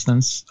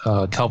Protestants.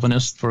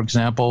 Calvinists, for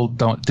example,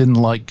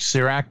 didn't like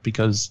Sirach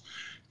because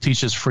it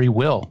teaches free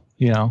will.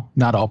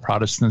 Not all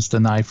Protestants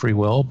deny free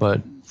will,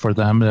 but for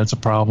them, that's a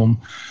problem.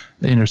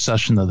 The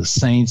intercession of the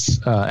saints.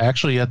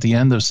 Actually, at the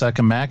end of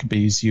 2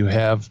 Maccabees, you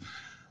have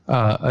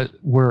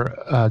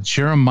where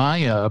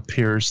Jeremiah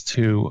appears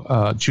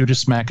to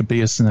Judas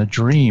Maccabeus in a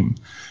dream,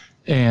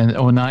 and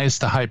Onias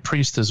the high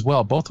priest as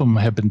well. Both of them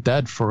have been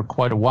dead for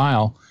quite a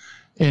while.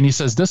 And he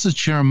says, this is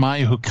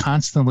Jeremiah who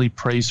constantly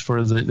prays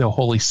for the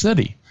holy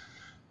city.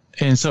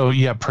 And so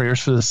you have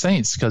prayers for the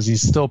saints, because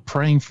he's still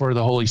praying for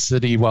the holy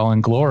city while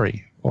in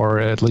glory, or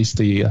at least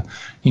the,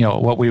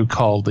 what we would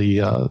call the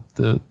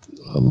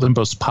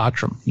limbus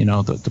patrum,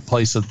 the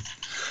place of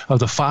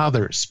the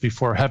fathers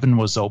before heaven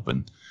was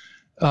open.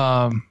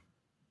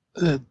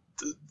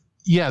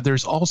 Yeah,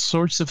 there's all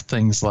sorts of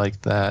things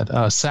like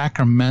that.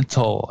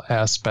 Sacramental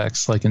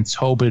aspects, like in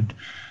Tobit,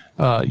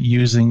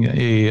 using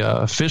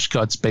a fish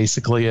guts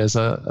basically as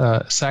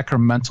a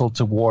sacramental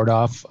to ward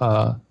off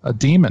a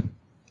demon,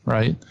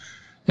 right?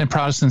 And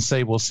Protestants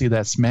say, well, see,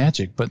 that's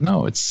magic. But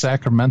no, it's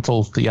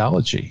sacramental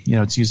theology.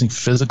 It's using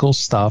physical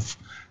stuff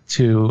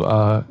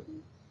to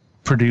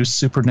produce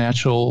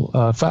supernatural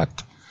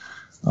effect.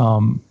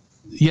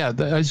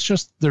 It's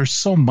just, there's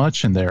so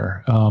much in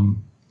there.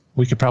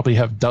 We could probably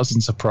have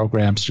dozens of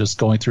programs just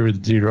going through the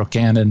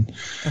Deuterocanon,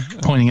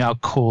 pointing out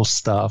cool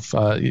stuff.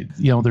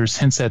 There's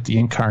hints at the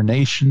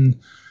incarnation.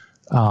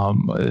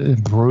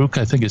 Baruch,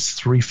 I think it's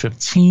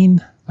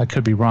 3:15. I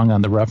could be wrong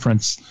on the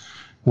reference,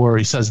 where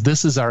he says,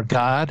 this is our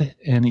God.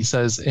 And he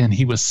says, and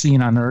he was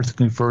seen on earth,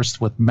 conversed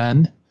with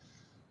men.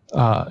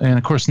 And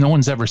of course, no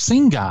one's ever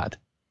seen God.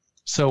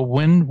 So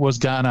when was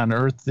God on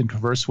earth and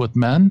conversed with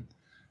men?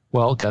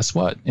 Well, guess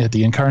what? At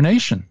the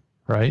incarnation,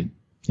 right?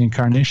 The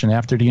incarnation.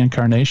 After the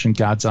incarnation,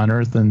 God's on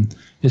earth and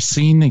is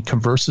seen and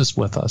converses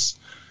with us.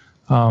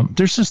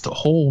 There's just a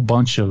whole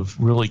bunch of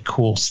really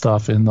cool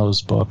stuff in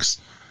those books.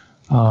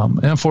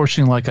 And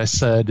unfortunately, like I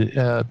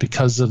said,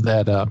 because of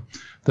that,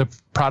 the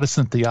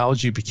Protestant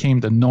theology became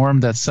the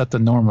norm that set the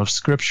norm of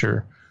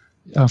Scripture.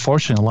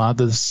 Unfortunately, a lot of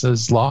this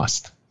is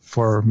lost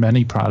for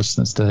many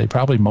Protestants today,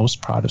 probably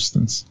most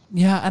Protestants.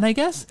 Yeah, and I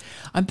guess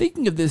I'm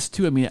thinking of this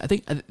too. I mean, I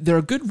think there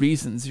are good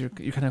reasons you're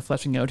kind of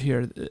fleshing out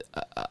here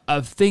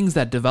of things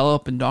that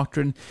develop in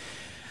doctrine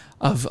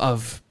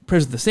of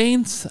prayers of the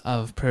saints,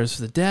 of prayers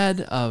for the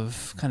dead,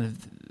 of kind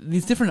of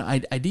these different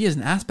ideas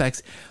and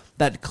aspects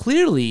that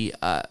clearly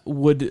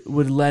would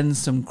lend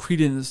some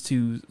credence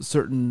to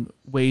certain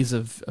ways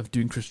of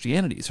doing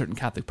Christianity, certain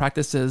Catholic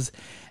practices,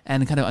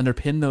 and kind of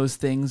underpin those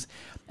things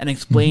and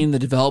explain the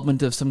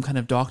development of some kind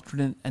of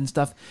doctrine and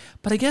stuff.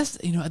 But I guess,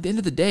 at the end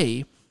of the day,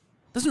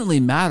 it doesn't really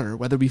matter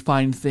whether we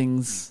find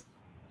things,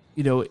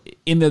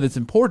 in there that's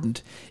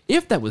important.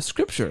 If that was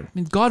Scripture, I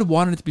mean, God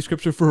wanted it to be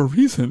Scripture for a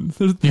reason.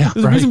 There's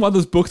a reason why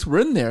those books were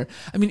in there.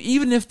 I mean,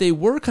 even if they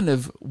were kind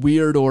of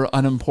weird or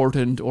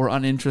unimportant or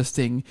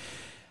uninteresting,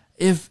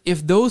 if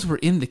those were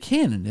in the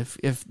canon,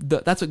 if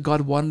that's what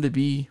God wanted to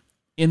be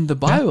in the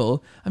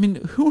Bible, I mean,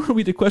 who are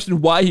we to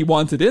question why he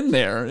wants it in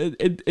there?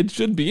 It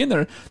should be in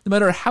there, no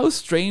matter how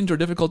strange or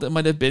difficult it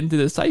might have been to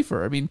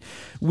decipher. I mean,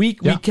 we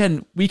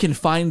can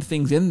find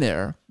things in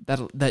there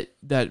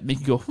that make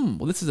you go,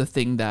 well, this is a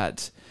thing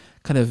that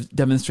kind of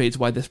demonstrates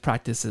why this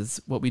practice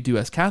is what we do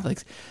as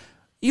Catholics.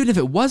 Even if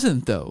it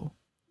wasn't, though,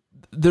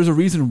 there's a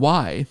reason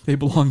why they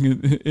belong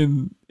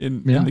in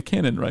the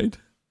canon, right?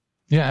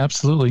 Yeah,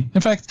 absolutely. In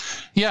fact,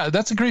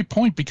 that's a great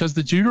point, because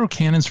the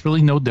Deuterocanon is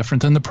really no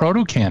different than the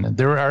Proto-Canon.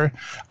 There are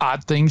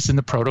odd things in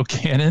the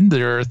Proto-Canon.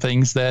 There are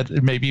things that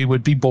maybe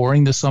would be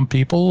boring to some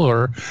people,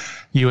 or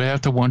you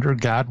have to wonder,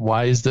 God,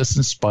 why is this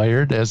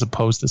inspired as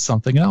opposed to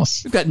something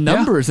else? We've got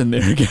numbers in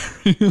there,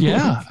 Gary.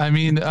 Yeah, I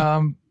mean,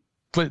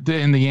 but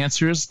then the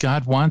answer is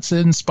God wants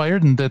it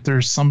inspired, and that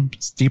there's some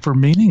deeper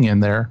meaning in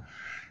there,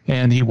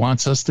 and he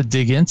wants us to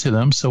dig into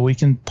them so we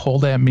can pull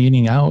that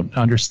meaning out,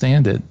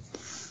 understand it.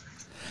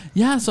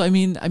 Yeah, so I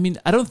mean,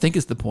 I don't think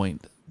it's the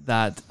point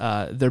that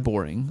they're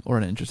boring or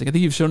uninteresting. I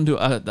think you've shown to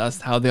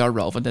us how they are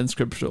relevant and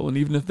scriptural, and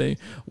even if they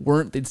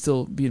weren't, they'd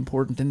still be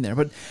important in there.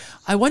 But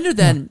I wonder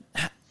then,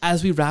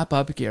 as we wrap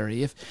up,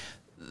 Gary, if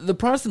the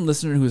Protestant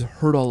listener who has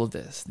heard all of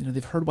this,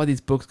 they've heard why these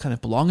books kind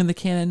of belong in the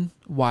canon,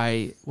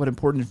 what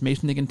important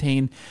information they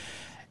contain,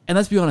 And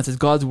let's be honest, it's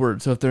God's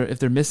word. So if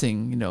they're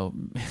missing,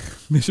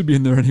 they should be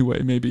in there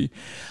anyway, maybe.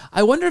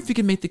 I wonder if you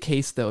can make the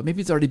case, though,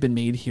 maybe it's already been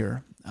made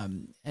here,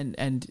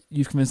 and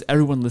you've convinced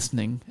everyone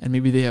listening, and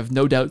maybe they have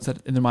no doubts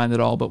in their mind at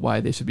all about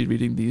why they should be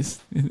reading these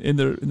in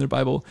their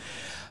Bible.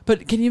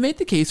 But can you make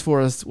the case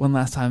for us one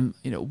last time,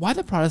 why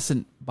the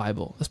Protestant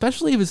Bible,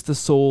 especially if it's the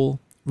sole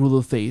rule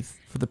of faith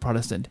for the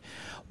Protestant,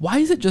 why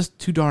is it just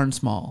too darn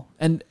small?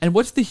 And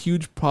what's the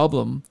huge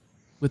problem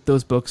with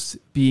those books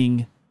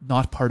being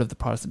not part of the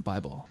Protestant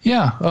Bible?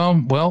 Yeah,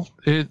 well,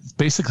 it's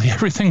basically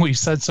everything we've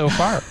said so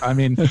far. I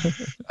mean,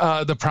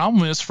 the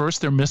problem is,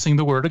 first, they're missing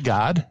the Word of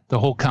God. The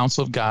whole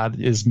counsel of God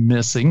is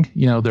missing.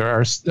 There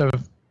are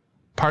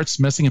parts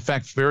missing, in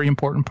fact, very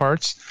important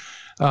parts.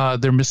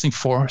 They're missing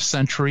 4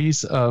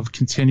 centuries of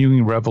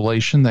continuing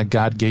revelation that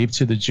God gave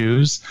to the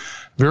Jews.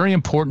 Very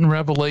important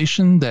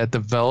revelation that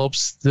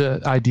develops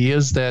the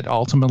ideas that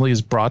ultimately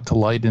is brought to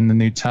light in the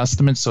New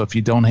Testament. So if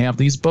you don't have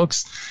these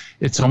books,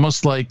 it's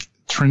almost like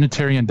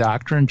Trinitarian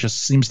doctrine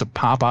just seems to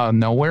pop out of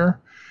nowhere,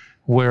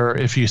 where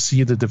if you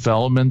see the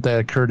development that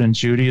occurred in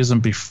Judaism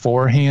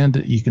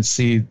beforehand, you can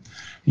see,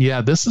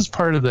 this is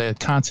part of the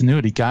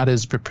continuity. God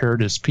has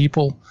prepared his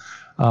people.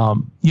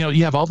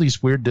 You have all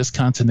these weird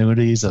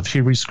discontinuities of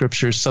Hebrew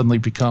scriptures suddenly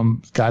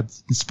become God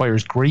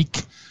inspires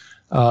Greek,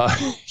 and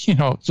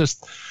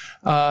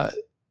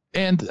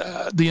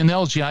the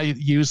analogy I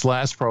used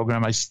last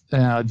program, I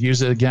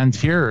use it again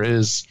here,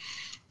 is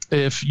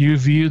if you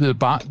view the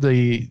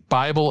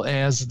Bible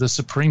as the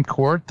Supreme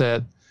Court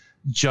that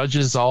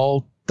judges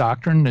all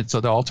doctrine, it's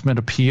the ultimate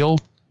appeal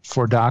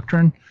for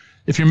doctrine.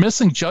 If you're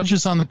missing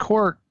judges on the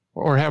court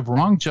or have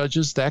wrong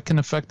judges, that can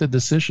affect the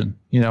decision.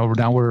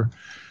 Now we're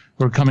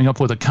coming up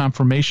with a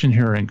confirmation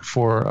hearing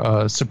for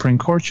a Supreme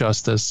Court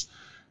justice.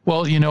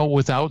 Well,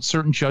 without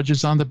certain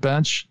judges on the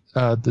bench,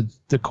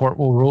 the court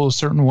will rule a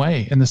certain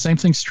way. And the same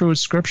thing's true with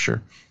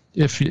Scripture.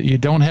 If you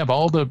don't have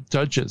all the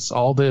judges,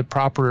 all the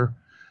proper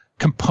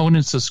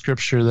components of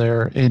Scripture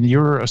there, and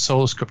you're a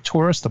sola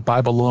scripturis, the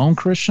Bible alone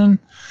Christian,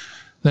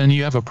 then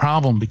you have a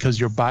problem, because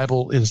your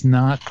Bible is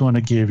not going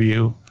to give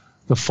you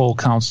the full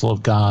counsel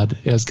of God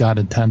as God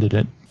intended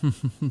it.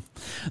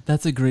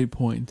 That's a great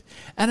point.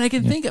 And I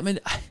can think,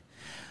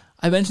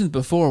 I mentioned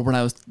before when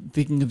I was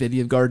thinking of the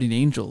idea of guardian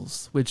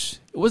angels, which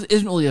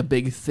isn't really a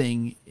big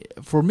thing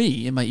for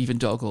me in my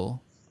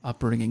evangelical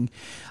upbringing.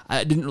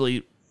 I didn't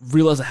really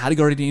realize I had a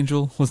guardian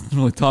angel, wasn't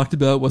really talked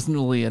about, wasn't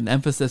really an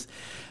emphasis.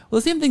 Well,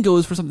 the same thing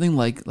goes for something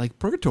like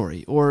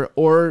purgatory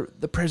or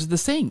the prayers of the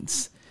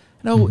saints.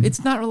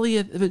 It's not really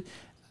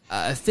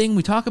a thing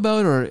we talk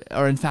about,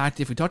 or in fact,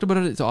 if we talked about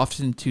it, it's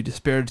often to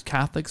disparage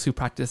Catholics who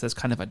practice as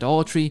kind of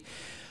idolatry.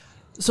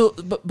 So,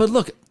 but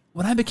look,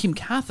 when I became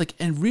Catholic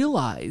and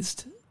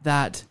realized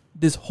that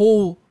this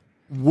whole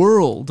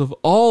world of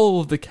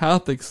all of the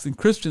Catholics and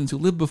Christians who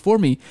lived before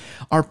me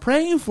are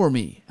praying for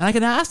me, and I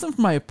can ask them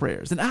for my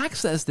prayers and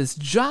access this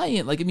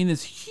giant,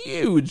 this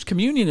huge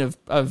communion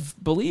of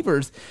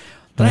believers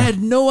that I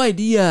had no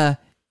idea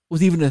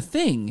was even a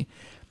thing.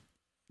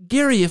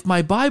 Gary, if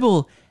my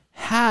Bible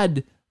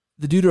had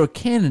the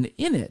Deuterocanon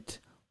in it,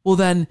 well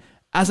then,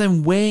 as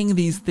I'm weighing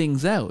these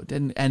things out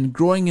and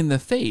growing in the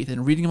faith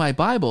and reading my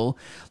Bible,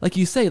 like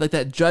you say, like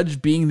that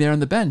judge being there on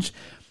the bench,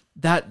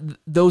 that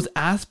those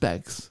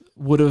aspects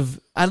would have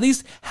at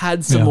least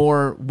had some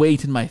more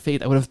weight in my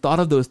faith. I would have thought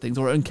of those things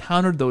or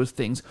encountered those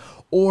things.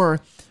 Or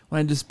when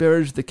I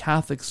disparaged the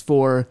Catholics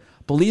for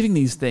believing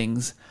these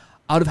things,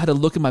 I would have had to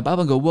look at my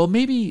Bible and go, well,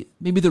 maybe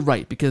they're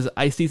right, because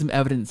I see some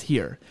evidence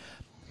here.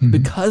 Mm-hmm.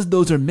 Because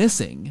those are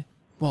missing,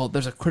 well,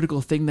 there's a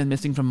critical thing then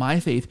missing from my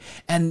faith.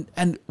 And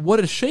what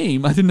a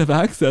shame I didn't have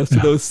access to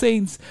those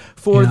saints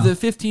for the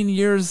 15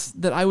 years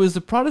that I was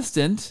a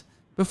Protestant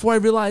before I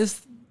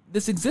realized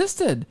this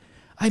existed.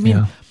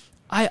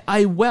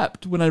 I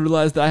wept when I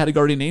realized that I had a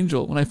guardian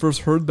angel when I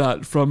first heard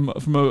that from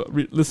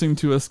listening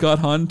to a Scott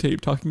Hahn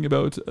tape talking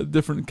about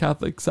different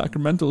Catholic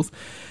sacramentals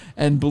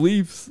and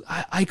beliefs.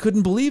 I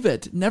couldn't believe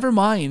it. Never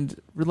mind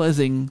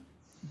realizing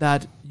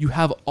that you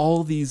have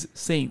all these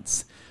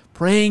saints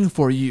praying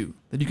for you,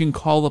 that you can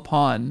call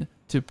upon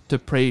to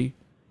pray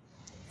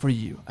for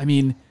you.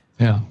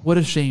 What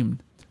a shame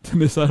to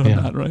miss out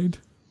on that, right?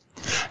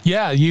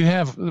 Yeah, you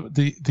have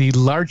the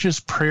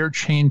largest prayer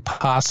chain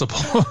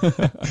possible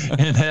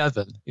in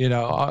heaven.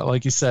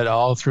 Like you said,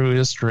 all through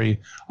history,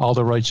 all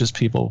the righteous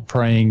people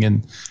praying,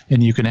 and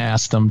you can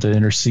ask them to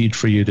intercede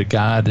for you to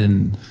God.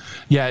 And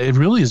yeah, it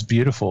really is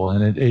beautiful,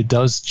 and it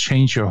does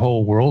change your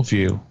whole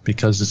worldview,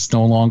 because it's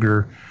no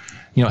longer,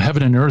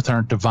 heaven and earth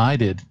aren't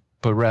divided,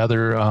 but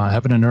rather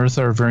heaven and earth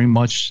are very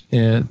much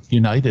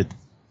united,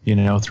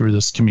 through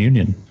this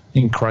communion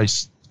in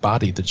Christ's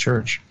body, the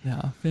church.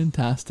 Yeah,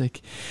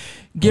 fantastic.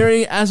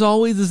 Gary, as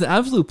always, it's an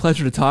absolute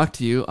pleasure to talk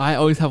to you. I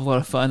always have a lot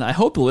of fun. I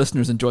hope the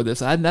listeners enjoy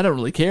this. I don't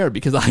really care,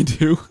 because I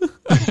do.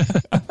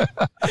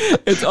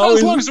 It's always,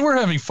 as long as we're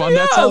having fun,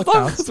 that's all as that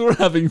long counts. as we're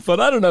having fun.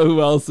 I don't know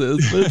who else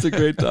is, but it's a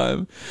great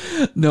time.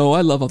 No,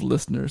 I love all the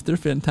listeners. They're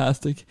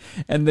fantastic,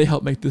 and they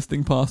help make this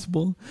thing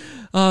possible.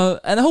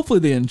 And hopefully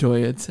they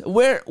enjoy it.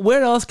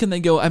 Where else can they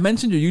go? I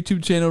mentioned your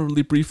YouTube channel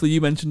really briefly.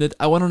 You mentioned it.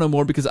 I want to know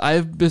more because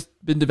I've just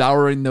been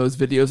devouring those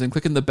videos and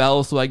clicking the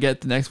bell so I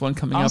get the next one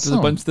coming up. There's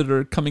a bunch that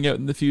are coming out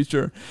in the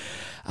future.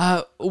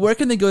 Where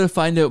can they go to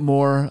find out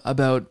more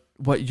about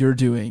what you're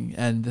doing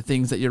and the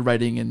things that you're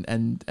writing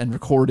and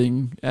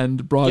recording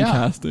and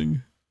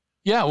broadcasting?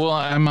 Yeah, well,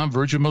 I'm on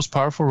Virgin Most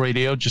Powerful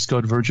Radio. Just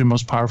go to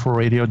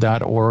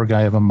virginmostpowerfulradio.org.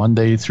 I have a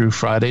Monday through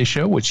Friday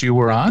show, which you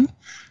were on.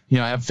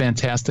 I have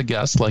fantastic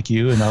guests like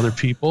you and other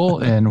people,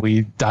 and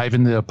we dive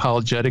into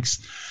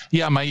apologetics.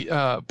 Yeah, my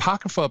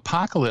Apocrypha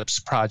Apocalypse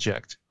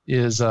project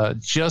is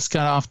just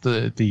got off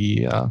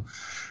the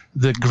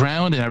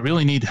ground, and I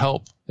really need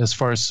help as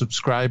far as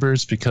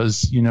subscribers,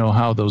 because you know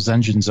how those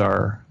engines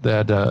are,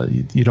 that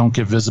you don't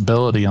get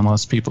visibility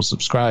unless people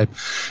subscribe.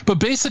 But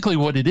basically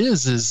what it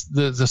is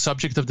the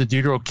subject of the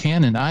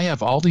Deuterocanon. I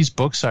have all these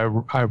books I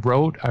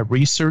wrote, I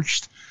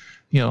researched,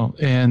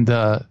 and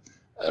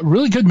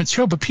really good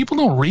material, but people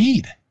don't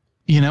read.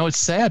 It's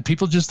sad.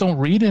 People just don't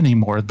read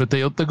anymore, but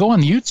they go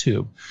on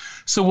YouTube.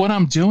 So what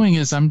I'm doing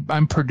is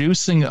I'm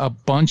producing a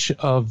bunch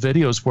of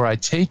videos where I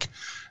take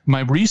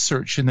my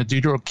research in the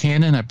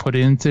Deuterocanon, I put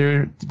it in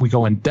there. We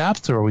go in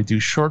depth, or we do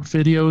short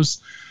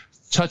videos,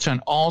 touch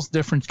on all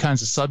different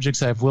kinds of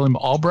subjects. I have William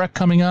Albrecht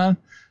coming on.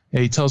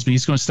 He tells me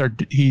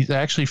he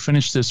actually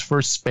finished his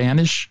first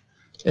Spanish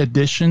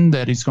edition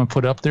that he's going to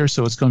put up there.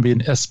 So it's going to be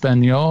in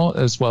Espanol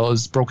as well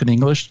as broken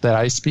English that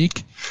I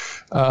speak.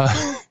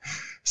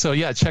 So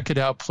yeah, check it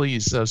out,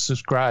 please.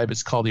 Subscribe.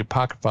 It's called the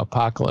Apocrypha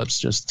Apocalypse.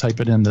 Just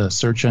type it in the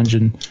search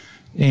engine.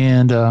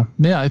 And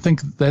I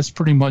think that's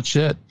pretty much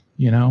it,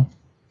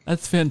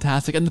 That's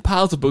fantastic. And the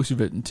piles of books you've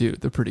written, too.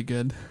 They're pretty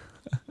good.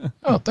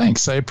 Oh,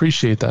 thanks. I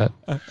appreciate that.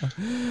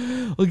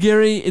 Well,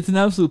 Gary, it's an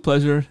absolute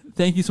pleasure.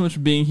 Thank you so much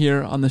for being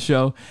here on the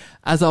show.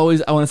 As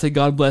always, I want to say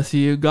God bless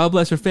you. God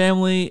bless your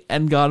family,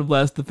 and God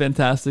bless the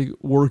fantastic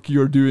work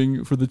you're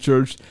doing for the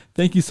church.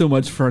 Thank you so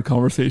much for our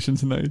conversation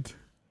tonight.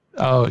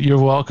 Oh,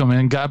 you're welcome.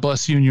 And God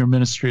bless you and your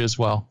ministry as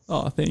well.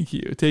 Oh, thank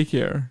you. Take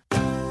care.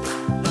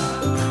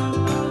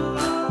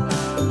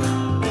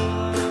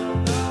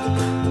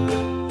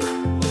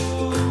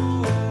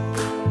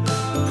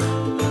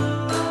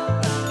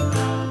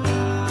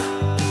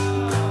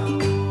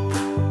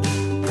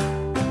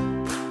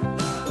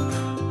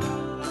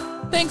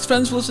 Thanks,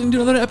 friends, for listening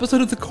to another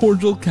episode of the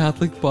Cordial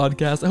Catholic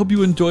Podcast. I hope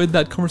you enjoyed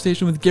that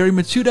conversation with Gary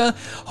Michuta.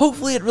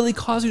 Hopefully it really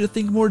caused you to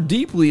think more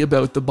deeply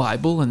about the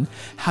Bible and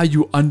how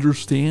you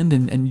understand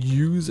and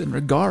use and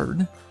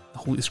regard the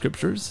Holy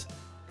Scriptures.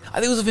 I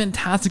think it was a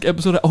fantastic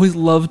episode. I always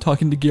love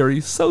talking to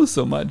Gary so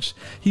much.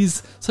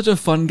 He's such a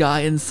fun guy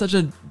and such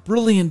a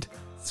brilliant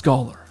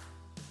scholar.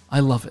 I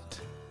love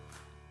it.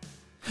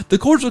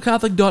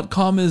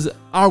 TheCordialCatholic.com is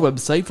our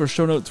website for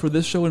show notes for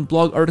this show and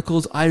blog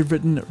articles I've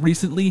written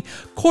recently.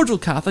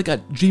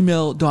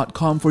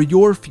 CordialCatholic@gmail.com for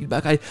your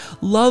feedback. I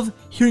love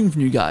hearing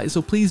from you guys,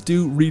 so please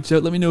do reach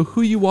out. Let me know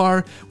who you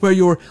are, where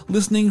you're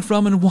listening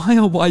from, and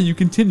why you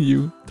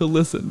continue to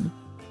listen.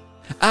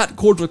 At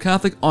Cordial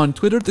Catholic on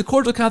Twitter, The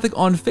Cordial Catholic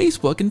on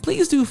Facebook, and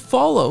please do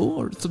follow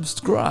or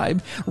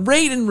subscribe,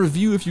 rate and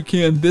review if you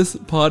can this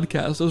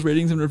podcast. Those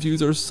ratings and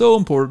reviews are so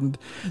important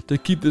to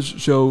keep this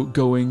show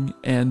going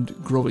and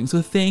growing.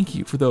 So thank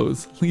you for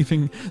those,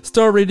 leaving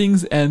star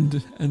ratings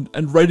and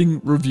writing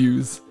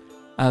reviews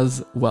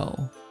as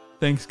well.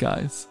 Thanks,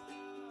 guys.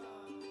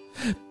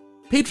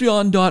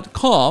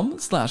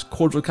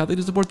 Patreon.com/Cordial Catholic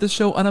to support this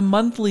show on a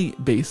monthly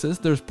basis.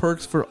 There's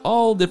perks for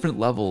all different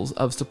levels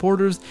of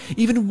supporters.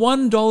 Even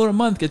 $1 a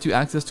month gets you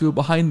access to a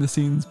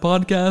behind-the-scenes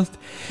podcast,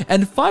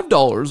 and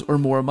 $5 or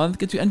more a month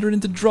gets you entered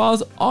into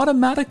draws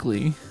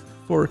automatically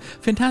for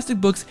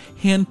fantastic books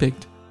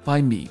handpicked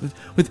by me,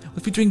 with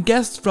featuring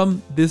guests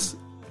from this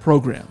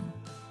program.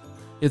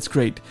 It's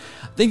great.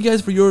 Thank you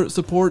guys for your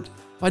support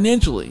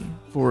financially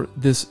for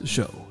this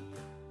show.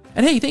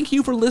 And hey, thank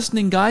you for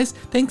listening, guys.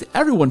 Thanks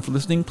everyone for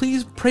listening.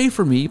 Please pray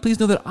for me. Please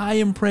know that I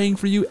am praying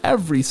for you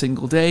every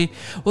single day.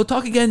 We'll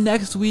talk again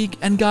next week.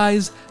 And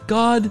guys,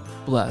 God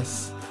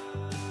bless.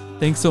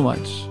 Thanks so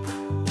much.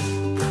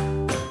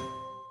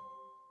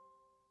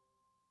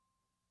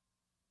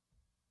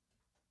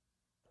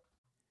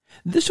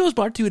 This show is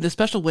brought to you in a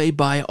special way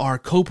by our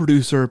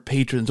co-producer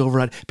patrons over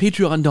at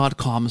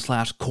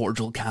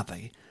patreon.com/Cordial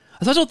Catholic.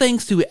 A special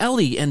thanks to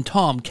Ellie and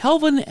Tom,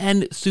 Kelvin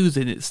and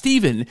Susan,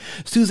 Stephen,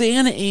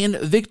 Suzanne and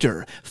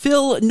Victor,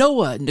 Phil,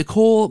 Noah,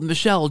 Nicole,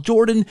 Michelle,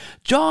 Jordan,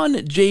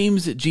 John,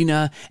 James,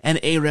 Gina, and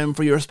Aram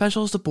for your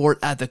special support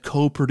at the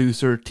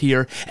co-producer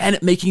tier and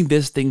making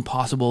this thing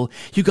possible.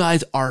 You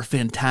guys are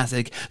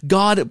fantastic.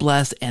 God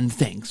bless and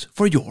thanks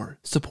for your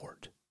support.